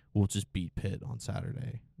 we'll just beat Pitt on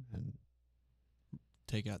Saturday and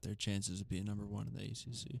take out their chances of being number one in the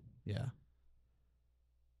ACC. Yeah.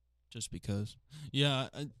 Just because. Yeah,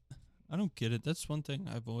 I don't get it. That's one thing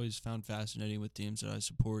I've always found fascinating with teams that I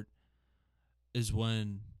support is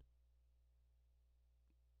when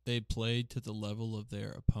they play to the level of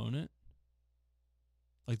their opponent.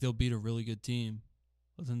 Like, they'll beat a really good team,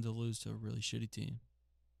 but then they'll lose to a really shitty team.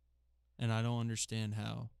 And I don't understand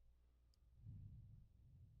how.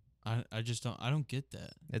 I just don't. I don't get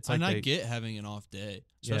that. It's like I get having an off day,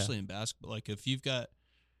 especially in basketball. Like, if you've got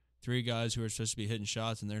three guys who are supposed to be hitting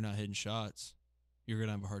shots and they're not hitting shots, you're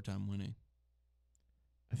gonna have a hard time winning.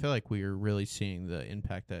 I feel like we are really seeing the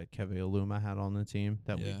impact that Keve Aluma had on the team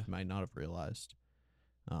that we might not have realized.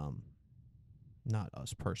 Not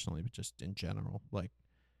us personally, but just in general. Like,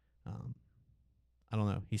 I don't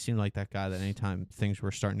know. He seemed like that guy that anytime things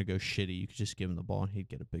were starting to go shitty, you could just give him the ball and he'd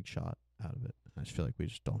get a big shot out of it. I just feel like we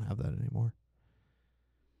just don't have that anymore.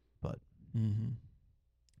 But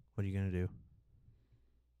what are you going to do?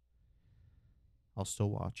 I'll still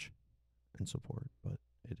watch and support, but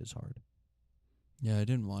it is hard. Yeah, I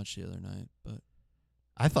didn't watch the other night, but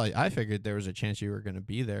I figured there was a chance you were going to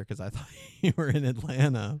be there because I thought you were in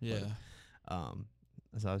Atlanta. Yeah. But,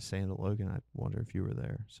 as I was saying to Logan, I wonder if you were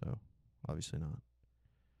there. So obviously not.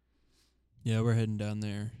 Yeah, we're heading down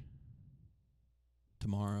there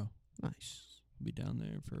tomorrow. Nice. We'll be down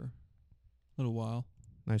there for a little while.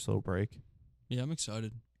 Nice little break. Yeah, I'm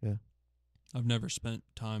excited. Yeah. I've never spent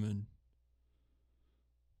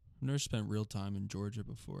real time in Georgia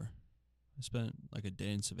before. I spent like a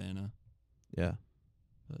day in Savannah. Yeah.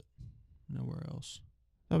 But nowhere else.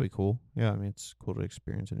 That'd be cool. Yeah, I mean, it's cool to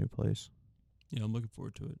experience a new place. Yeah, I'm looking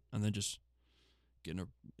forward to it. And then just getting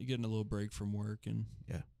a little break from work and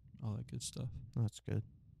all that good stuff. That's good.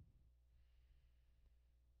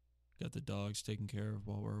 Got the dogs taken care of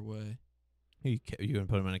while we're away. You gonna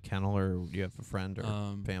put them in a kennel, or do you have a friend or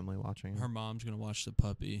family watching? Her mom's gonna watch the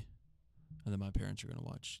puppy, and then my parents are gonna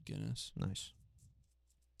watch Guinness. Nice.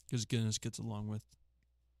 Because Guinness gets along with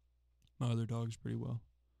my other dogs pretty well.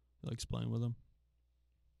 He likes playing with them.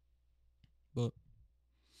 But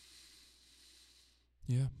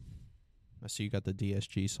yeah. I see you got the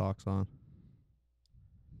DSG socks on.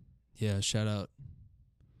 Yeah, shout out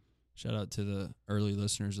to the early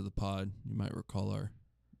listeners of the pod. You might recall our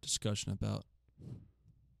discussion about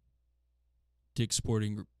Dick's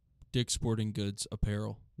Sporting Goods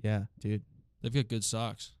apparel. Yeah, dude. They've got good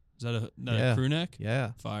socks. Is that a crew neck?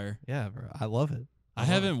 Yeah. Fire. Yeah, bro. I love it. I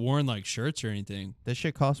haven't worn like shirts or anything. This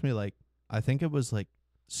shit cost me like, I think it was like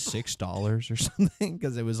 $6 or something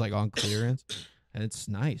because it was like on clearance. And it's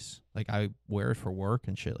nice. Like, I wear it for work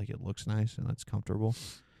and shit. Like, it looks nice and it's comfortable.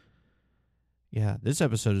 Yeah, this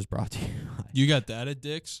episode is brought to you. You got that at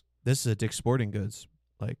Dick's? This is a Dick's Sporting Goods.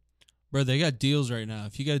 Like, bro, they got deals right now.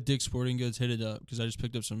 If you got a Dick's Sporting Goods, hit it up because I just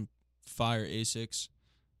picked up some fire Asics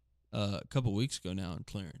a couple weeks ago now in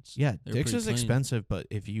clearance. Yeah, Dick's is expensive, but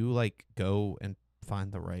if you like go and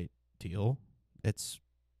find the right deal, it's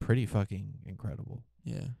pretty fucking incredible.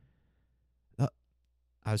 Yeah.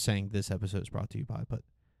 I was saying this episode is brought to you by, but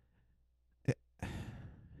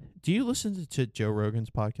Do you listen to Joe Rogan's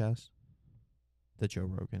podcast? The Joe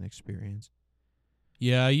Rogan Experience.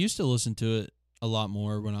 Yeah, I used to listen to it a lot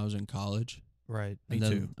more when I was in college. Right. Me And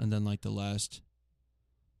then, too. And then like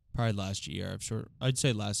probably last year, I'd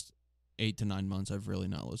say last 8 to 9 months, I've really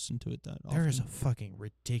not listened to it that often. There is a fucking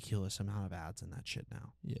ridiculous amount of ads in that shit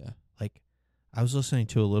now. Yeah. Like, I was listening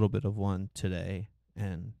to a little bit of one today,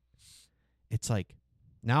 and it's like,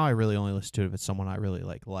 now I really only listen to it if it's someone I really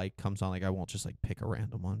like comes on. Like, I won't just like pick a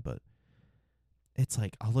random one, but it's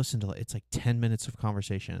like I'll listen to it's like 10 minutes of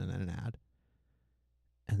conversation and then an ad,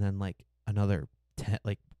 and then like another 10,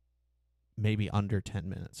 like maybe under 10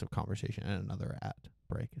 minutes of conversation and another ad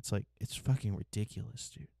break. It's like, it's fucking ridiculous,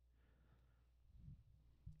 dude.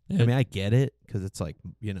 I mean, I get it because it's like,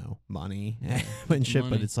 you know, money and shit,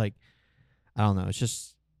 but it's like, I don't know. It's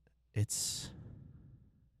just, it's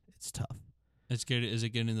tough. It's good. Is it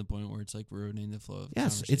getting to the point where it's like ruining the flow of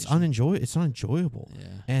Yes, conversation? it's not enjoyable.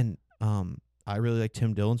 Yeah. And I really like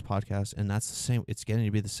Tim Dillon's podcast, and that's the same. It's getting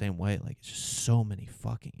to be the same way. Like, it's just so many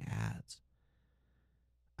fucking ads.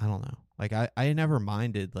 I don't know. Like, I never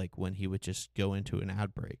minded like when he would just go into an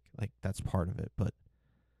ad break. Like, that's part of it, but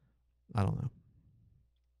I don't know.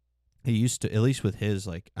 He used to, at least with his,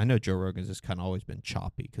 like, I know Joe Rogan's has kind of always been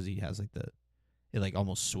choppy because he has like it like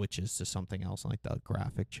almost switches to something else and like the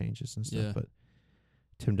graphic changes and stuff. Yeah. But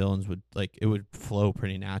Tim Dillon's would, like, it would flow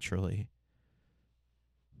pretty naturally.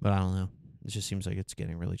 But I don't know. It just seems like it's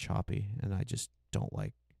getting really choppy, and I just don't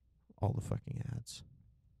like all the fucking ads.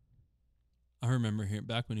 I remember hearing,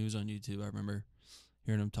 back when he was on YouTube, I remember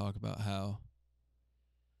hearing him talk about how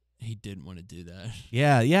he didn't want to do that.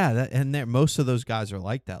 Yeah, and most of those guys are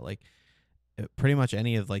like that. Like, pretty much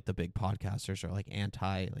any of like the big podcasters are like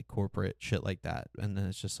anti like corporate shit like that, and then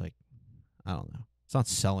it's just like, I don't know. It's not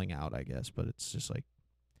selling out, I guess, but it's just like,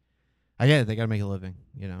 I get it. They gotta make a living,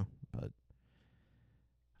 you know. But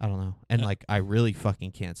I don't know. And like, I really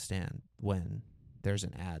fucking can't stand when there's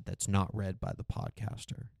an ad that's not read by the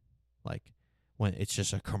podcaster. Like, when it's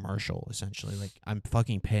just a commercial, essentially. Like, I'm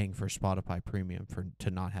fucking paying for Spotify Premium to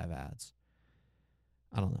not have ads.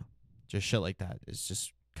 I don't know. Just shit like that is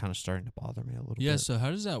just kind of starting to bother me a little bit. Yeah, so how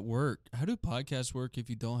does that work? How do podcasts work if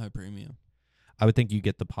you don't have premium? I would think you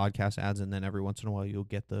get the podcast ads, and then every once in a while you'll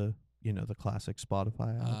get the, you know, the classic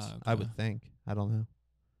Spotify ads. Okay. I would think. I don't know.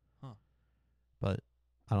 Huh. But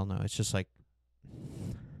I don't know. It's just like,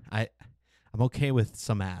 I'm okay with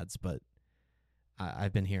some ads, but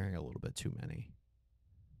I've been hearing a little bit too many.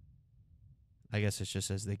 I guess it's just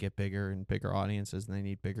as they get bigger and bigger audiences and they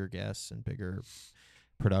need bigger guests and bigger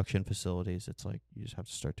production facilities, it's like you just have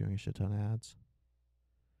to start doing a shit ton of ads.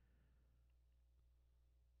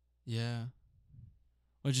 Yeah.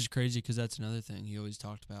 Which is crazy because that's another thing. He always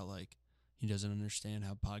talked about, like, he doesn't understand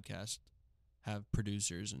how podcasts have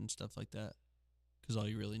producers and stuff like that. Because all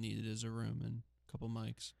you really needed is a room and a couple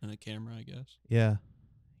mics and a camera, I guess. Yeah.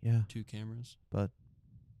 2 cameras. But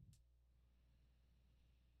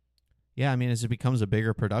yeah, I mean, as it becomes a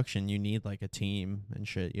bigger production, you need like a team and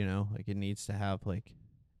shit, you know? Like, it needs to have, like,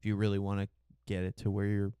 if you really want to get it to where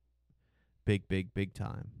you're big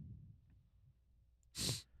time.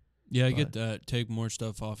 Yeah, I get that. Take more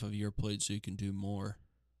stuff off of your plate so you can do more.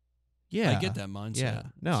 Yeah. I get that mindset. Yeah.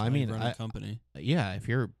 No, It's I how you mean, run a company. Yeah, if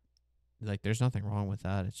you're, like, there's nothing wrong with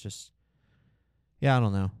that. It's just, yeah, I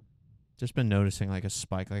don't know. Just been noticing, like, a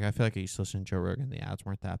spike. Like, I feel like I used to listen to Joe Rogan. The ads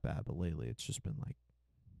weren't that bad, but lately it's just been, like,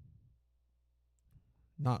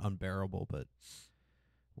 not unbearable, but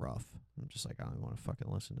rough. I'm just like, I don't even want to fucking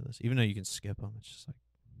listen to this. Even though you can skip them, it's just like,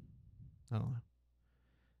 I don't know.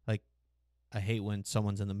 Like, I hate when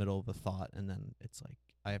someone's in the middle of a thought and then it's like,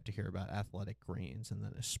 I have to hear about Athletic Greens and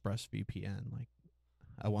then ExpressVPN. Like,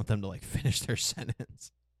 I want them to, like, finish their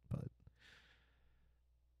sentence. But,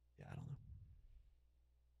 yeah, I don't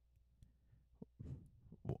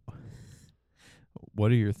know.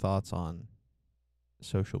 What are your thoughts on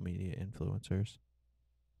social media influencers?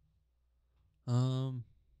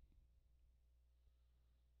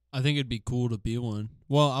 I think it'd be cool to be one.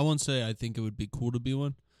 Well, I won't say I think it would be cool to be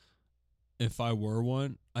one. If I were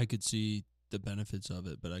one, I could see the benefits of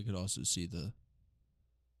it, but I could also see the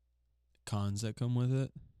cons that come with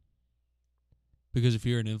it. Because if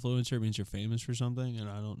you're an influencer, it means you're famous for something, and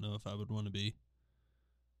I don't know if I would want to be.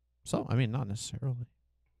 So, I mean, not necessarily.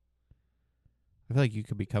 I feel like you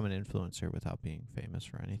could become an influencer without being famous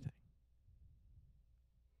for anything.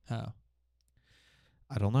 How?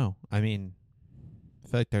 I don't know. I mean, I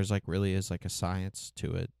feel like there's, like, really is, like, a science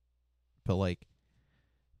to it. But, like,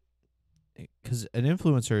 because an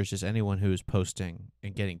influencer is just anyone who is posting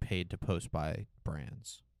and getting paid to post by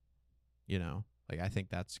brands. You know? Like, I think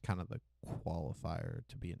that's kind of the qualifier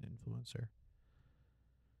to be an influencer.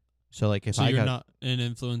 So like if So I you're got not an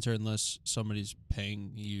influencer unless somebody's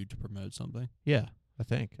paying you to promote something. yeah,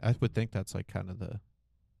 I would think that's like kind of the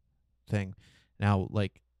thing. Now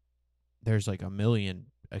like there's like a million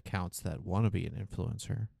accounts that want to be an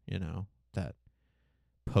influencer, that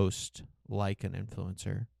post like an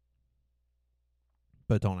influencer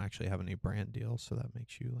but don't actually have any brand deals, so that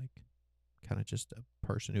makes you like kind of just a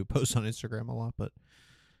person who posts on Instagram a lot. But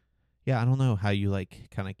yeah, I don't know how you like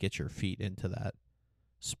kind of get your feet into that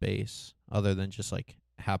space other than just like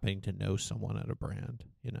happening to know someone at a brand,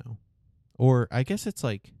 Or I guess it's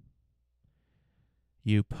like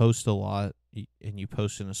you post a lot and you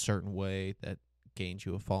post in a certain way that gains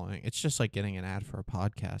you a following. It's just like getting an ad for a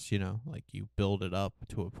podcast, like you build it up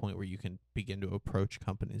to a point where you can begin to approach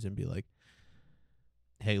companies and be like,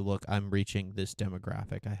 hey, look, I'm reaching this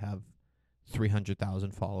demographic. I have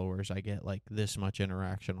 300,000 followers. I get like this much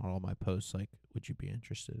interaction on all my posts. Like, would you be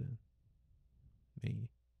interested in me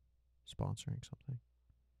sponsoring something?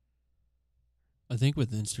 I think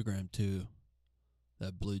with Instagram too,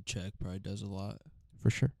 that blue check probably does a lot. For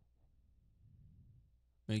sure.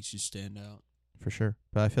 Makes you stand out. For sure.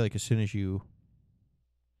 But I feel like as soon as you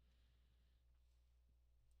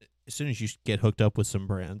get hooked up with some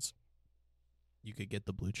brands, you could get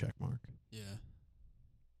the blue check mark. Yeah.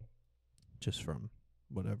 Just from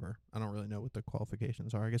whatever. I don't really know what the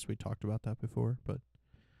qualifications are. I guess we talked about that before, but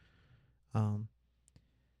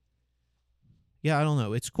yeah, I don't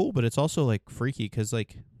know. It's cool, but it's also like freaky because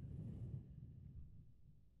like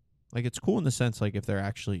it's cool in the sense like if they're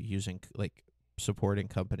actually using like supporting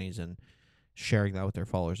companies and sharing that with their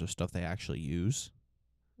followers of stuff they actually use,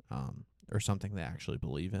 or something they actually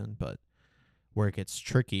believe in. But where it gets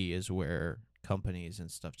tricky is where companies and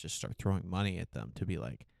stuff just start throwing money at them to be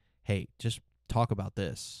like, hey, just talk about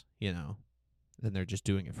this, then they're just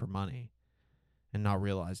doing it for money and not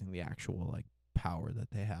realizing the actual like power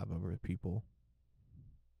that they have over people.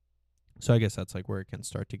 So I guess that's like where it can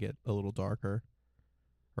start to get a little darker,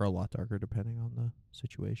 or a lot darker depending on the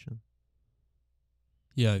situation.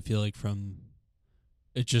 Yeah, I feel like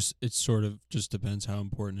it sort of just depends how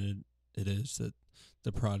important it is that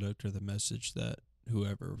the product or the message that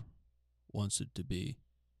whoever wants it to be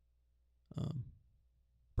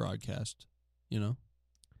broadcast,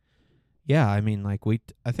 Yeah, I mean, like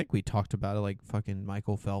I think we talked about it, like fucking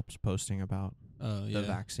Michael Phelps posting about the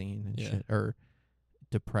vaccine and shit, or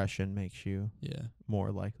depression makes you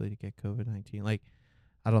more likely to get COVID-19. Like,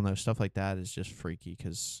 I don't know, stuff like that is just freaky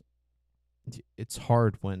because it's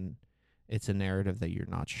hard when it's a narrative that you're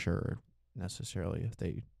not sure necessarily if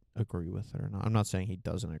they agree with it or not. I'm not saying he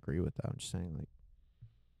doesn't agree with that. I'm just saying like,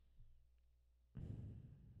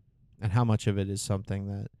 and how much of it is something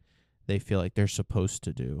that they feel like they're supposed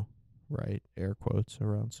to do, right? Air quotes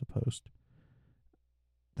around supposed.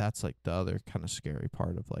 That's like the other kind of scary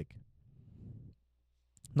part of like,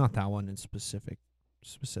 not that one in specific,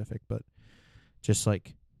 but just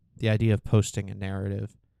like the idea of posting a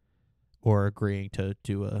narrative or agreeing to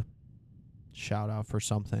do a shout out for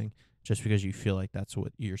something just because you feel like that's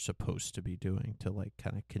what you're supposed to be doing to like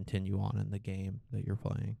kind of continue on in the game that you're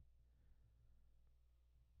playing.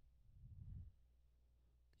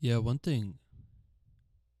 Yeah, one thing,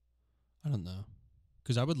 I don't know,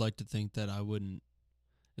 because I would like to think that I wouldn't,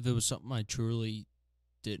 if it was something I truly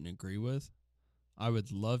didn't agree with, I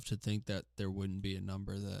would love to think that there wouldn't be a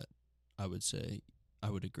number that I would say I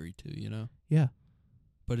would agree to, Yeah.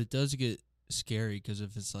 But it does get scary because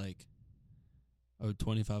if it's like, oh,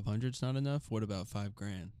 2,500's not enough, what about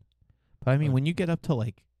 $5,000? But I mean, when you get up to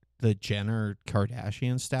like the Jenner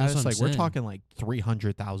Kardashian status, like we're talking like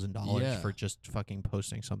 $300,000 for just fucking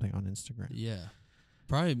posting something on Instagram. Yeah.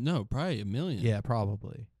 Probably $1 million. Yeah,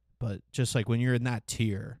 probably. But just like when you're in that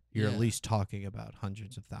tier, you're at least talking about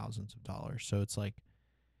hundreds of thousands of dollars. So it's like,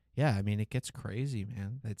 yeah, I mean, it gets crazy,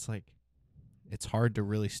 man. It's like, it's hard to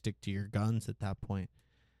really stick to your guns at that point.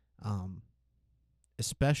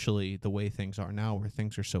 Especially the way things are now, where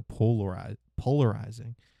things are so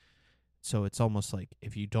polarizing. So it's almost like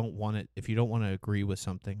if you don't want to agree with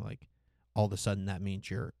something, like all of a sudden that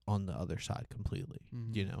means you're on the other side completely.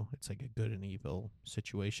 Mm-hmm. It's like a good and evil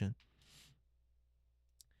situation.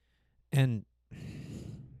 And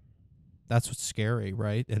that's what's scary,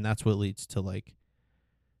 right? And that's what leads to like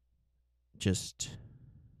just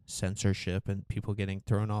censorship and people getting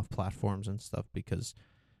thrown off platforms and stuff because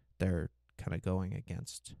they're kind of going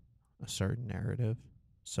against a certain narrative.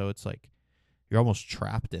 So it's like you're almost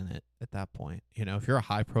trapped in it at that point. If you're a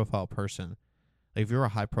high profile person, like if you're a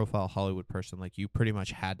high profile Hollywood person, like you pretty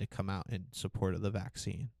much had to come out in support of the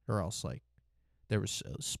vaccine, or else like there was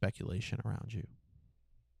speculation around you.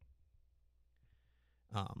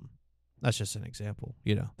 That's just an example.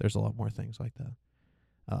 There's a lot more things like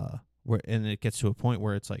that. And it gets to a point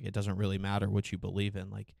where it's like it doesn't really matter what you believe in.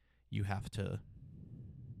 Like you have to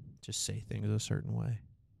just say things a certain way.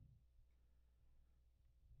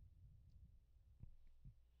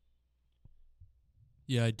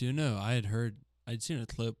 Yeah, I do know. I'd seen a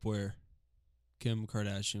clip where Kim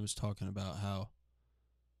Kardashian was talking about how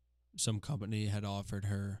some company had offered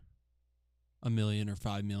her $1 million or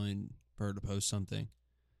 $5 million for her to post something,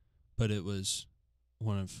 but it was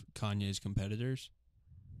one of Kanye's competitors.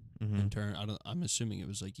 Mm-hmm. In turn, I'm assuming it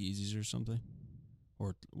was like Yeezys or something,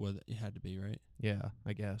 or what it had to be, right? Yeah,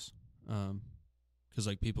 I guess. Because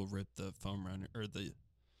like people rip the foam runner or the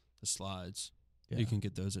slides. Yeah. You can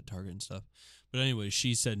get those at Target and stuff. But anyway,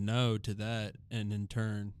 she said no to that, and in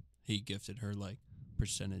turn, he gifted her like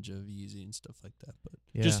percentage of Yeezy and stuff like that. But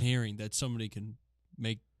just hearing that somebody can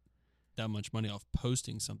make that much money off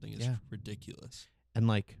posting something is ridiculous. And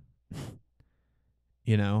like,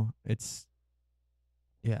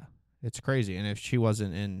 it's crazy. And if she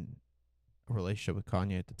wasn't in a relationship with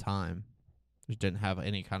Kanye at the time, or didn't have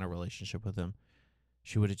any kind of relationship with him,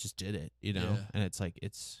 she would have just did it, Yeah. And it's like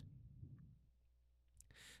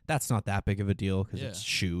that's not that big of a deal because it's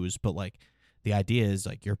shoes, but like the idea is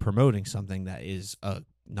like you're promoting something that is a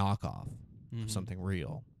knockoff of something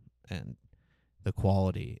real, and the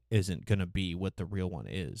quality isn't going to be what the real one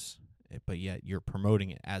is, but yet you're promoting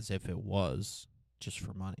it as if it was just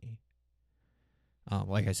for money.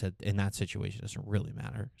 Like I said, in that situation, it doesn't really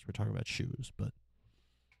matter because we're talking about shoes, but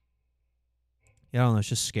I don't know, it's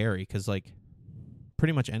just scary because like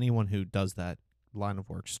pretty much anyone who does that line of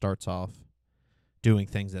work starts off doing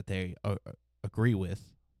things that they agree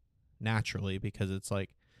with naturally, because it's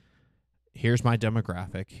like, here's my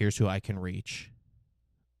demographic, here's who I can reach,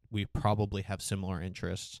 we probably have similar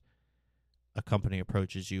interests. A company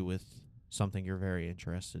approaches you with something you're very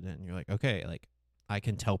interested in, and you're like, okay, like I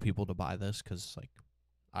can tell people to buy this because like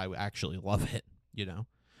I actually love it,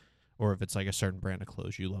 or if it's like a certain brand of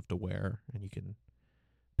clothes you love to wear and you can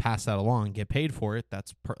pass that along and get paid for it,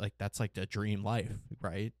 that's like the dream life,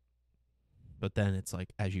 right? But then it's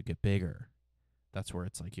like, as you get bigger, that's where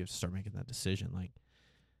it's like you have to start making that decision. Like,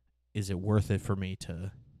 is it worth it for me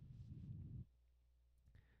to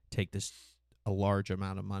take a large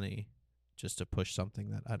amount of money just to push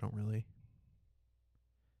something that I don't really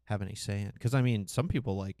have any say in? Because, I mean, some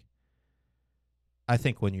people, like, I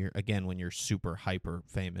think when you're super hyper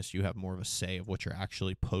famous, you have more of a say of what you're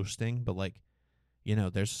actually posting. But, like,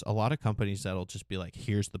 there's a lot of companies that'll just be like,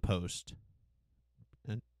 here's the post.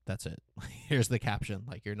 And that's it. Here's the caption.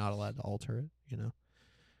 Like, you're not allowed to alter it,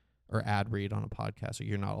 or ad read on a podcast. So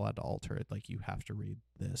you're not allowed to alter it. Like, you have to read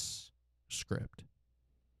this script,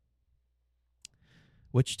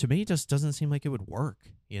 which to me just doesn't seem like it would work,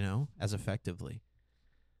 as effectively.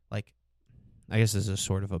 Like, I guess this is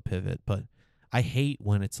sort of a pivot, but I hate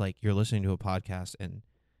when it's like you're listening to a podcast and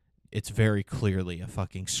it's very clearly a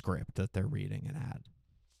fucking script that they're reading an ad.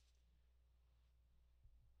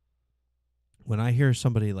 When I hear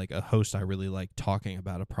somebody, like a host I really like, talking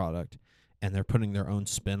about a product and they're putting their own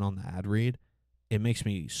spin on the ad read, it makes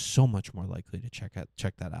me so much more likely to check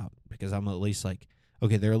that out, because I'm at least like,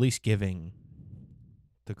 okay, they're at least giving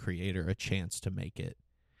the creator a chance to make it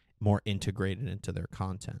more integrated into their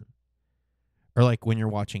content. Or like when you're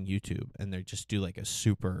watching YouTube and they just do like a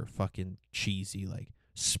super fucking cheesy, like,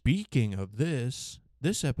 speaking of this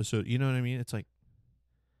episode, you know what I mean? It's like,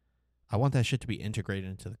 I want that shit to be integrated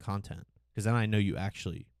into the content, because then I know you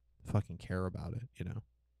actually fucking care about it,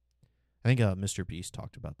 I think Mr. Beast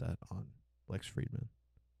talked about that on Lex Friedman.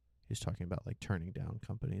 He's talking about like turning down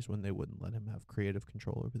companies when they wouldn't let him have creative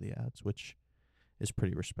control over the ads, which is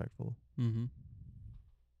pretty respectful. Mm-hmm.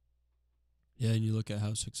 Yeah, and you look at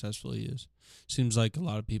how successful he is. Seems like a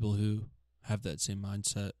lot of people who have that same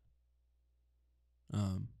mindset,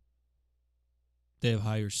 they have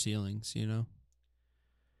higher ceilings,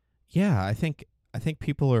 Yeah, I think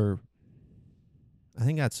people are. I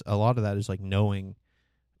think that's a lot of that is like knowing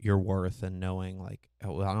your worth and knowing like,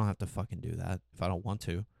 oh, well, I don't have to fucking do that if I don't want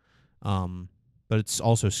to. But it's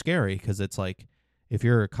also scary because it's like, if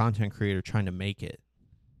you're a content creator trying to make it,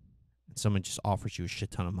 and someone just offers you a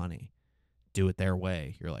shit ton of money, do it their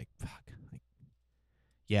way, you're like, fuck. Like,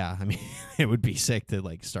 yeah, I mean, it would be sick to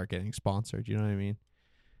like start getting sponsored. You know what I mean?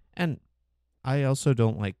 And I also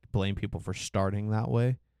don't like blame people for starting that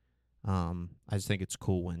way. I just think it's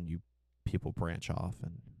cool when people branch off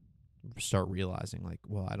and start realizing like,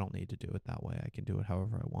 well, I don't need to do it that way. I can do it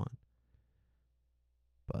however I want.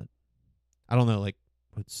 But I don't know, like,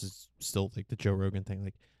 it's still like the Joe Rogan thing.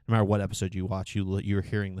 Like, no matter what episode you watch, you're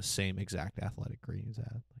hearing the same exact Athletic Greens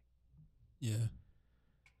ad. Yeah.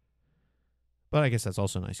 But I guess that's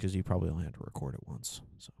also nice because you probably only had to record it once,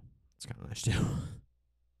 so it's kind of nice too.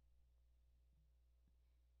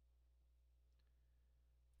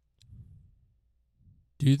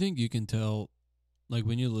 Do you think you can tell, like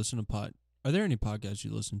when you listen to are there any podcasts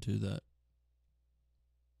you listen to that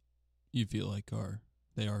you feel like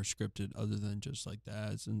they are scripted other than just like the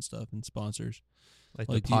ads and stuff and sponsors? Like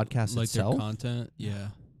the podcast like itself? their content? Yeah.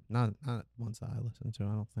 Not ones that I listen to,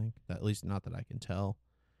 I don't think. At least not that I can tell.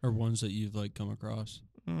 Or ones that you've like come across?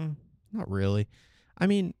 Not really. I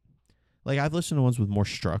mean, like I've listened to ones with more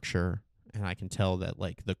structure, and I can tell that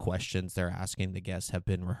like the questions they're asking the guests have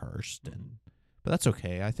been rehearsed, but that's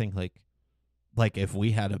okay. I think like if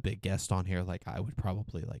we had a big guest on here, like I would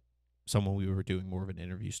probably like someone we were doing more of an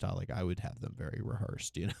interview style, like I would have them very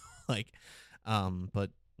rehearsed, like but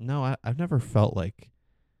no, I've never felt like,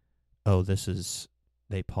 oh,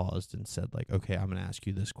 they paused and said like, okay, I'm gonna ask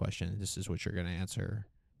you this question, this is what you're gonna answer.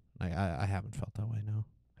 Like I haven't felt that way. No,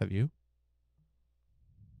 have you?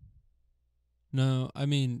 No, I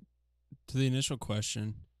mean, to the initial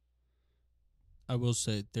question, I will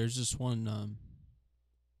say there's this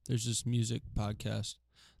music podcast.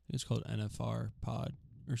 I think it's called NFR Pod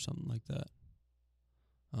or something like that.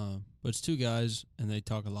 But it's two guys, and they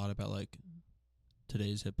talk a lot about like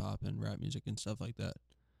today's hip hop and rap music and stuff like that.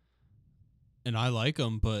 And I like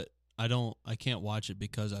them, but I can't watch it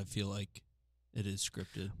because I feel like it is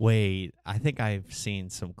scripted. Wait, I think I've seen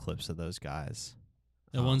some clips of those guys.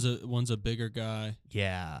 And one's a bigger guy.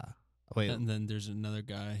 Yeah. Wait. And then there's another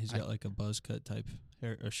guy. He's got like a buzz cut type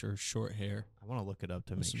hair, or short hair. I want to look it up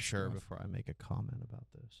to make sure before I make a comment about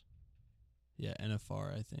this. Yeah,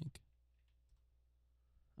 NFR, I think.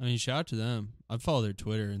 I mean, shout out to them. I follow their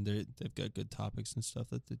Twitter, and they've got good topics and stuff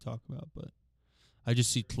that they talk about, but I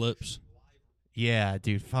just see clips. Yeah,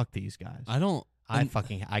 dude, fuck these guys. I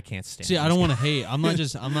can't stand. See, I don't want to hate. I'm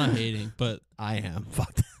not hating, but I am.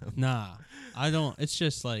 Fuck them. Nah, I don't. It's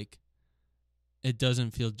just like it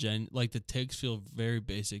doesn't feel like the takes feel very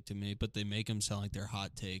basic to me, but they make them sound like they're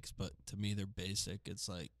hot takes, but to me they're basic. It's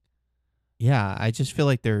like, yeah, I just feel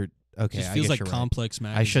like they're okay. It just feels like Complex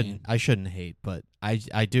magazine. I shouldn't hate, but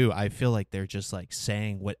I do. I feel like they're just like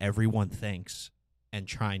saying what everyone thinks and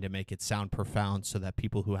trying to make it sound profound so that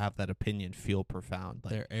people who have that opinion feel profound.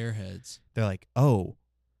 Like, they're airheads. They're like, oh,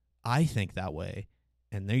 I think that way.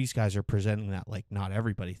 And these guys are presenting that like not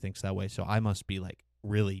everybody thinks that way. So I must be like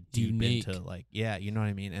really deep unique into like, yeah, you know what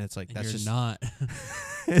I mean? And it's like, that's you're just not.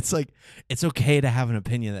 It's like, it's okay to have an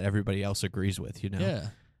opinion that everybody else agrees with, Yeah.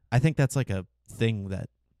 I think that's like a thing that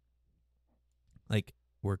like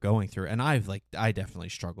we're going through. And I definitely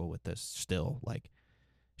struggle with this still, like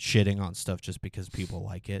shitting on stuff just because people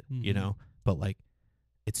like it, but like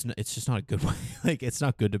it's just not a good way. Like it's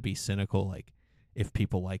not good to be cynical. Like if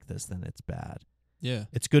people like this, then it's bad. Yeah.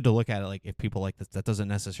 It's good to look at it like if people like this, that doesn't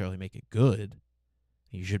necessarily make it good.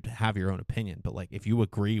 You should have your own opinion, but like if you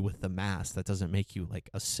agree with the mass, that doesn't make you like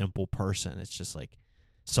a simple person. It's just like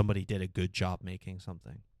somebody did a good job making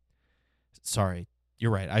something. Sorry,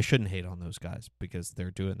 you're right. I shouldn't hate on those guys because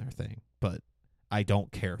they're doing their thing, but I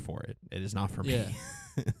don't care for it. It is not for me.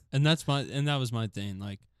 And that was my thing.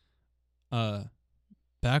 Like,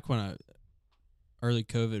 back when early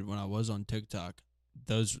COVID, when I was on TikTok,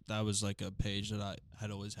 that was like a page that I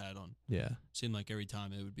had always had on. Yeah. Seemed like every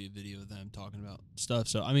time it would be a video of them talking about stuff.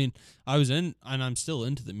 So, I mean, I was in, and I'm still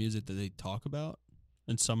into the music that they talk about.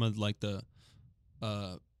 And some of like the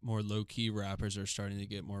more low-key rappers are starting to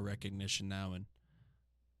get more recognition now. And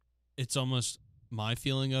it's almost, my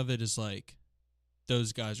feeling of it is like,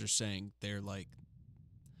 those guys are saying they're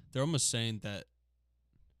almost saying that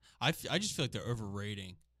I just feel like they're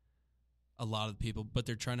overrating a lot of people, but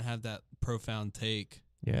they're trying to have that profound take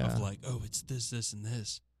of like, oh, it's this, and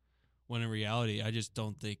this. When in reality, I just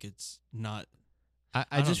don't think it's not.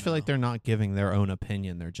 I just feel like they're not giving their own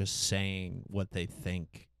opinion. They're just saying what they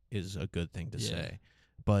think is a good thing to say.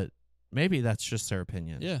 But maybe that's just their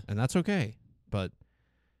opinion. Yeah. And that's okay. But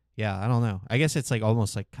yeah, I don't know. I guess it's like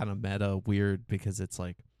almost like kind of meta weird because it's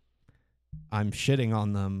like I'm shitting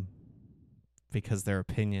on them because their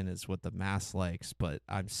opinion is what the mass likes, but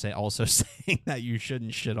I'm also saying that you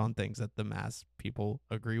shouldn't shit on things that the mass people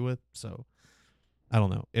agree with. So I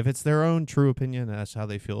don't know. If it's their own true opinion and that's how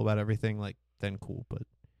they feel about everything, like then cool. But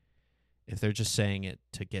if they're just saying it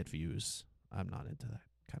to get views, I'm not into that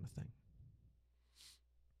kind of thing.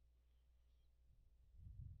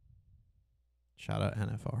 Shout out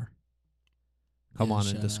NFR. Come on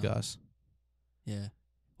and discuss. Yeah.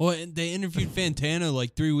 Well, and they interviewed Fantano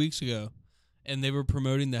like 3 weeks ago, and they were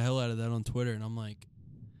promoting the hell out of that on Twitter, and I'm like,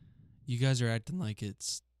 you guys are acting like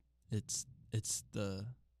it's the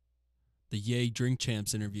Yay Drink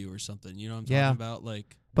Champs interview or something. You know what I'm Yeah. talking about?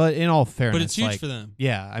 Like, But in all fairness, but it's huge like, for them.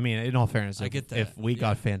 yeah, I mean, in all fairness, I if, get that. if we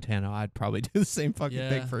got Fantano, I'd probably do the same fucking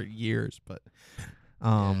thing Yeah. for years. But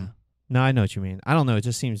Yeah. no, I know what you mean. I don't know. It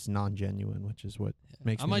just seems non-genuine, which is what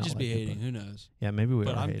makes I me might not just like be it, hating. but- Who knows? Yeah, maybe we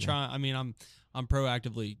But are I'm hating. trying. I mean, I'm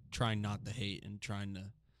proactively trying not to hate and trying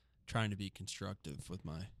to be constructive with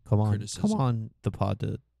my criticism. Come on the pod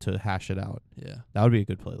to hash it out. Yeah. That would be a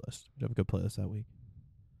good playlist. We'd have a good playlist that week.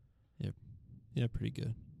 Yeah, pretty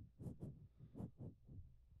good.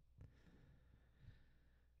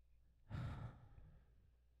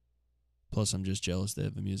 Plus, I'm just jealous they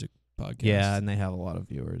have a music podcast. Yeah, and they have a lot of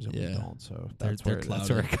viewers, and we Yeah. don't. So They're that's where clouded.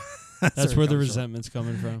 that's That's where where it the comes from. resentment's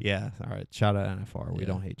coming from. Yeah. All right. Shout out NFR. We Yeah.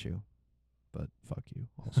 don't hate you, but fuck you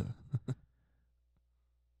also.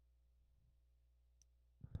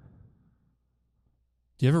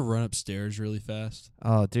 Do you ever run upstairs really fast?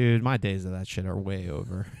 Oh, dude, my days of that shit are way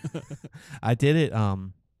over. I did it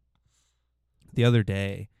the other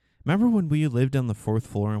day. Remember when we lived on the 4th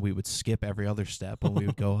floor and we would skip every other step when we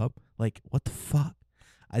would go up? Like, what the fuck?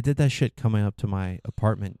 I did that shit coming up to my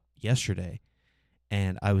apartment yesterday,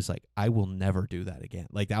 and I was like, I will never do that again.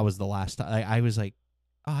 Like, that was the last time. I was like,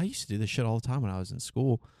 oh, I used to do this shit all the time when I was in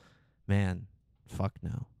school. Man, fuck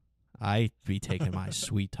no. I'd be taking my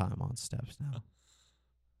sweet time on steps now.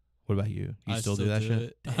 What about you? You I still do that shit?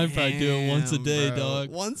 it. I probably do it once a Damn, day, bro. dog.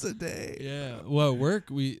 Once a day. Yeah. Well, at work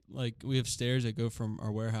we have stairs that go from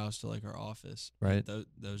our warehouse to like our office. Right.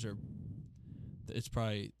 Those are. It's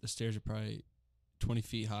probably the stairs are probably 20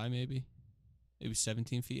 feet high, maybe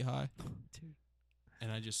 17 feet high. Dude. And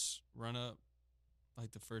I just run up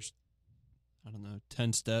like the first, I don't know,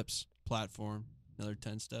 10 steps, platform, another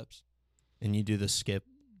 10 steps. And you do the skip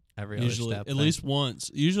every Usually, other step. at least once.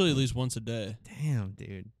 Usually, at least once a day. Damn,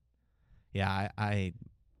 dude. Yeah, I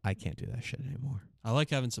can't do that shit anymore. I like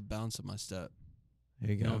having some bounce in my step. There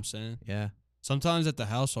you You go. know what I'm saying? Yeah. Sometimes at the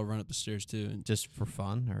house, I'll run up the stairs too, and Just for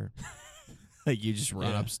fun, or like you just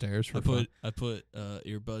run Yeah. upstairs for I fun? put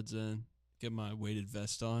earbuds in, get my weighted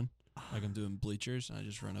vest on, like I'm doing bleachers, and I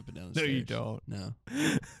just run up and down the No, stairs. you don't. No.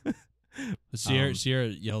 But Sierra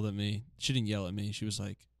yelled at me. She didn't yell at me. She was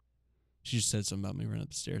like, she just said something about me running up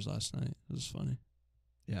the stairs last night. It was funny.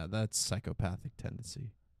 Yeah, that's psychopathic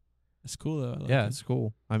tendency. It's cool though. I like Yeah, it. it's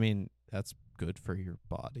cool. I mean, that's good for your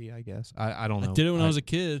body, I guess. I don't know. I did it when I was a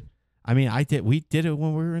kid. I mean, we did it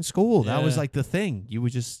when we were in school. That was Yeah. like the thing. You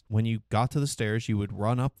would just, when you got to the stairs, you would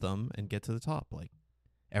run up them and get to the top, like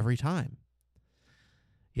every time.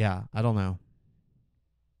 Yeah, I don't know.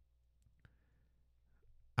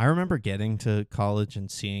 I remember getting to college and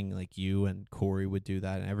seeing like you and Corey would do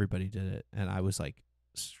that, and everybody did it, and I was like,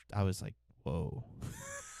 whoa.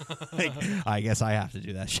 Like, I guess I have to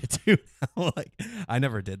do that shit too. Like, I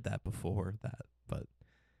never did that before that, but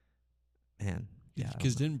man, yeah. I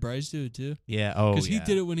Because don't know. didn't Bryce do it too? Yeah. Oh, Because yeah. he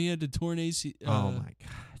did it when he had the torn AC. Oh my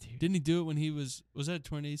god, dude. Didn't he do it when he was that a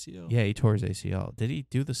torn ACL? Yeah, he tore his ACL. Did he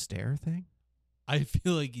do the stair thing? I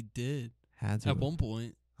feel like he did Had to. at one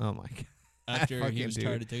point Oh my god. after he fucking was dude.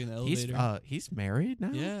 tired of taking the elevator. He's married now.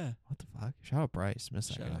 Yeah. What the fuck? Shout out Bryce. Miss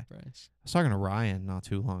that Shout guy. out Bryce. I was talking to Ryan not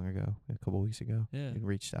too long ago, a couple weeks ago. Yeah. He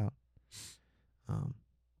reached out.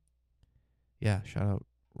 Yeah. Shout out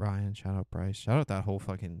Ryan. Shout out Bryce. Shout out that whole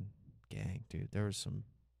fucking gang, dude. There was some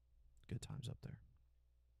good times up there.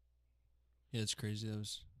 Yeah, it's crazy. That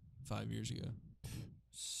was 5 years ago.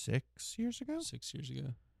 6 years ago. 6 years ago.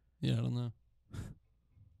 Yeah, I don't know.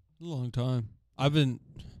 A long time.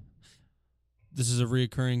 This is a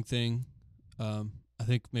reoccurring thing. I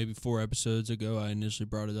think maybe 4 episodes ago, I initially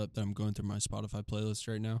brought it up that I'm going through my Spotify playlist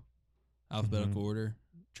right now, alphabetical order,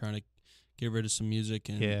 trying to get rid of some music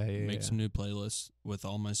and make some new playlists with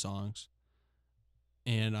all my songs.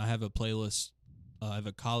 And I have a playlist. I have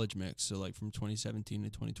a college mix, so like from 2017 to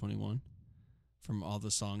 2021, from all the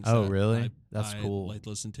songs. Oh, that really? That's I cool. like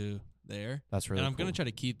listen to there. That's really and I'm cool. gonna try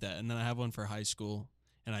to keep that. And then I have one for high school,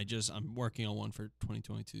 and I'm working on one for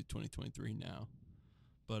 2022, 2023 now.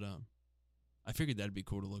 But I figured that'd be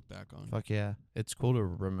cool to look back on. Fuck yeah. It's cool to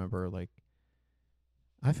remember, like,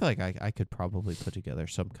 I feel like I could probably put together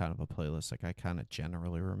some kind of a playlist. Like, I kind of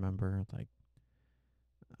generally remember, like,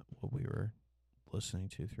 what we were listening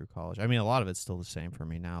to through college. I mean, a lot of it's still the same for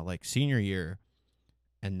me now. Like, senior year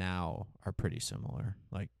and now are pretty similar.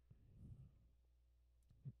 Like,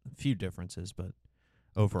 a few differences, but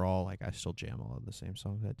overall, like, I still jam a lot of the same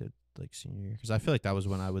songs I did, like, senior year. Because I feel like that was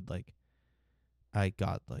when I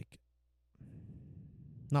got, like,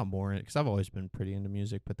 not more in it, because I've always been pretty into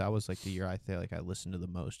music, but that was like the year I feel like I listened to the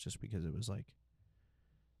most, just because it was like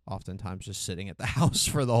oftentimes just sitting at the house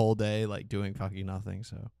for the whole day, like doing fucking nothing.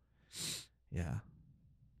 So yeah,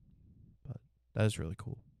 That is really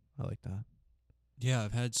cool. I like that. Yeah,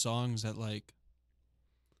 I've had songs that like.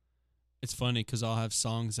 It's funny because I'll have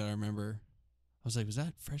songs that I remember. I was like, was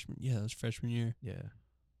that freshman? Yeah, that was freshman year. Yeah.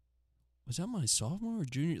 Was that my sophomore or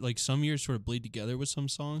junior? Like some years sort of bleed together with some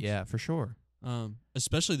songs. Yeah, for sure.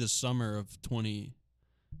 Especially the summer of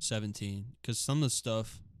 2017, because some of the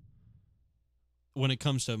stuff, when it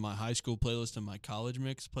comes to my high school playlist and my college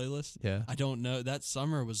mix playlist, Yeah. I don't know. That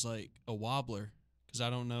summer was like a wobbler because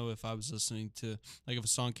I don't know if I was listening to, like, if a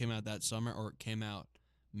song came out that summer or it came out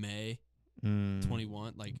May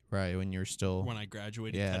 21, like right when you're still when I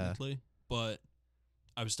graduated technically, but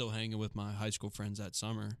I was still hanging with my high school friends that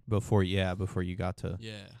summer. before you got to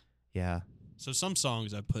yeah. So some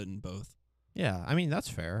songs I put in both. Yeah, I mean that's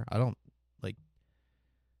fair. I don't like.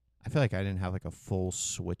 I feel like I didn't have like a full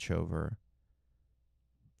switch over.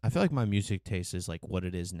 I feel like my music taste is like what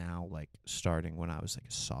it is now, like starting when I was like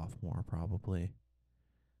a sophomore, probably.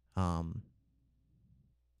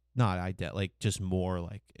 Like just more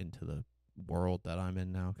like into the world that I'm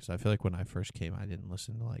in now, because I feel like when I first came, I didn't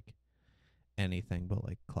listen to like anything but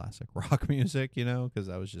like classic rock music, you know, because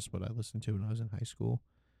that was just what I listened to when I was in high school.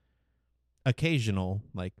 Occasional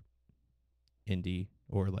like indie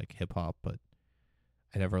or like hip hop, but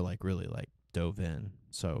I never like really like dove in.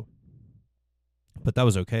 So, but that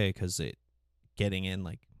was okay because it getting in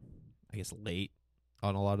like I guess late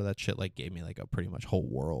on a lot of that shit like gave me like a pretty much whole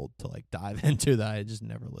world to like dive into that I just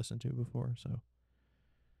never listened to before. So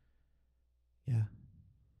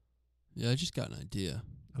Yeah, I just got an idea.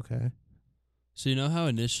 Okay. So you know how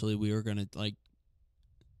initially we were gonna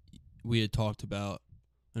we had talked about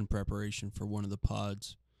in preparation for one of the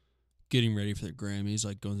pods, getting ready for the Grammys,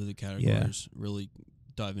 like going through the categories, really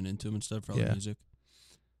diving into them and stuff for all the music.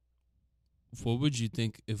 What would you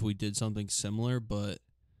think if we did something similar, but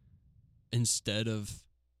instead of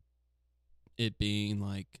it being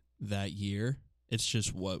like that year, it's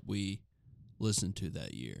just what we listened to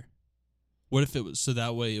that year? What if it was so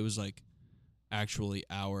that way it was like actually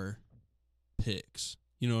our picks?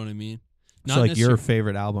 You know what I mean? Not so like your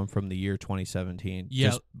favorite album from the year 2017.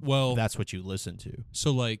 Yeah, well, that's what you listen to.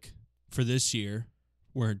 So like for this year,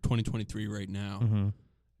 we're in 2023 right now. Mm-hmm.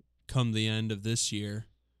 Come the end of this year,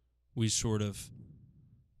 we sort of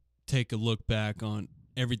take a look back on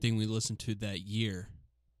everything we listened to that year,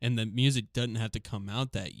 and the music doesn't have to come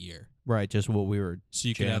out that year. Right, just what we were. So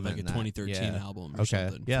you could have like a 2013 album or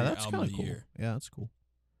something. Yeah, that's kind of cool. Year. Yeah, that's cool.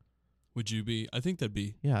 Would you be? I think that'd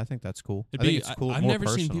be. Yeah, I think that's cool. I think it's cool. I've never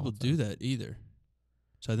seen people do that either,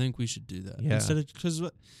 so I think we should do that. Yeah. Instead of, because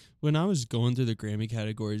when I was going through the Grammy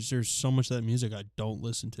categories, there's so much of that music I don't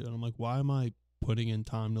listen to, and I'm like, why am I putting in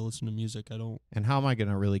time to listen to music I don't? And how am I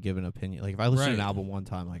gonna really give an opinion? Like if I listen to an album one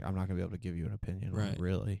time, like I'm not gonna be able to give you an opinion, right?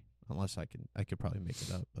 Really, unless I could probably make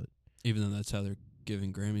it up, but even though that's how they're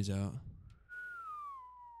giving Grammys out.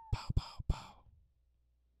 Pow pow pow.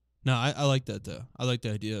 No, I like that though. I like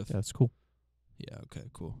the idea of. Yeah, that's cool. Yeah, okay,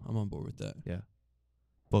 cool. I'm on board with that. Yeah.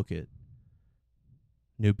 Book it.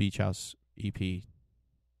 New Beach House EP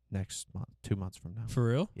next month, 2 months from now. For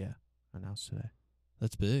real? Yeah. Announced today.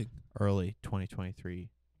 That's big. Early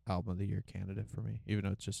 2023 album of the year candidate for me, even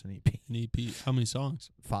though it's just an EP. An EP. How many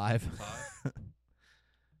songs? 5.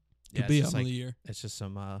 Could be album of the year. It's just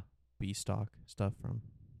some B-stock stuff from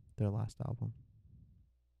their last album.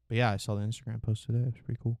 But yeah, I saw the Instagram post today. It was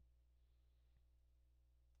pretty cool.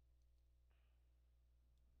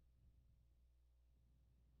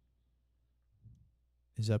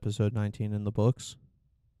 Is episode 19 in the books?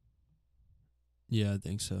 Yeah, I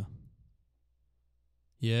think so.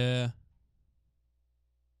 Yeah.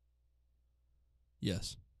 Like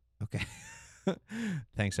Okay.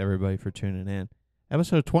 Thanks everybody for tuning in.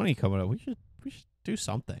 Episode 20 coming up. We should do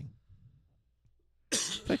something. I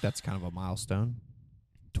feel like that's kind of a milestone.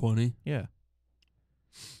 20? Yeah.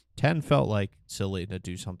 10 felt like silly to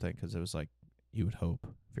do something because it was like you would hope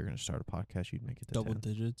if you're going to start a podcast you'd make it to double 10.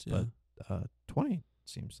 digits, yeah. But 20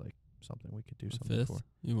 seems like something we could do something fifth? for.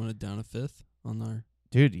 You want it down a fifth on our...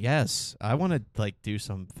 Dude, yes. I want to like do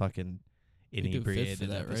some fucking inebriated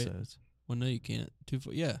that, episodes. Right? Well, no, you can't. 2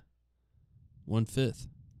 1/5.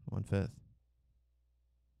 1/5.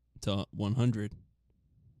 To 100.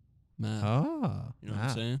 Math. Oh. You know what I'm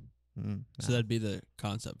saying? So that'd be the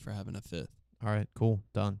concept for having a fifth. All right, cool.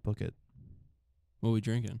 Done. Book it. What are we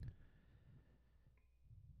drinking?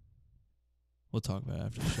 We'll talk about it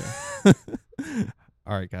after the show.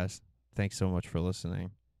 All right, guys. Thanks so much for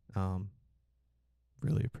listening.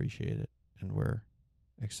 Really appreciate it. And we're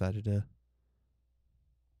excited to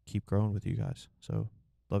keep growing with you guys. So,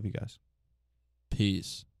 love you guys.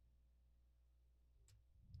 Peace.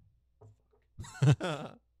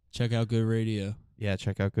 Check out Good Radio. Yeah,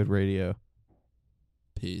 check out Good Radio.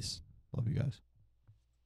 Peace. Love you guys.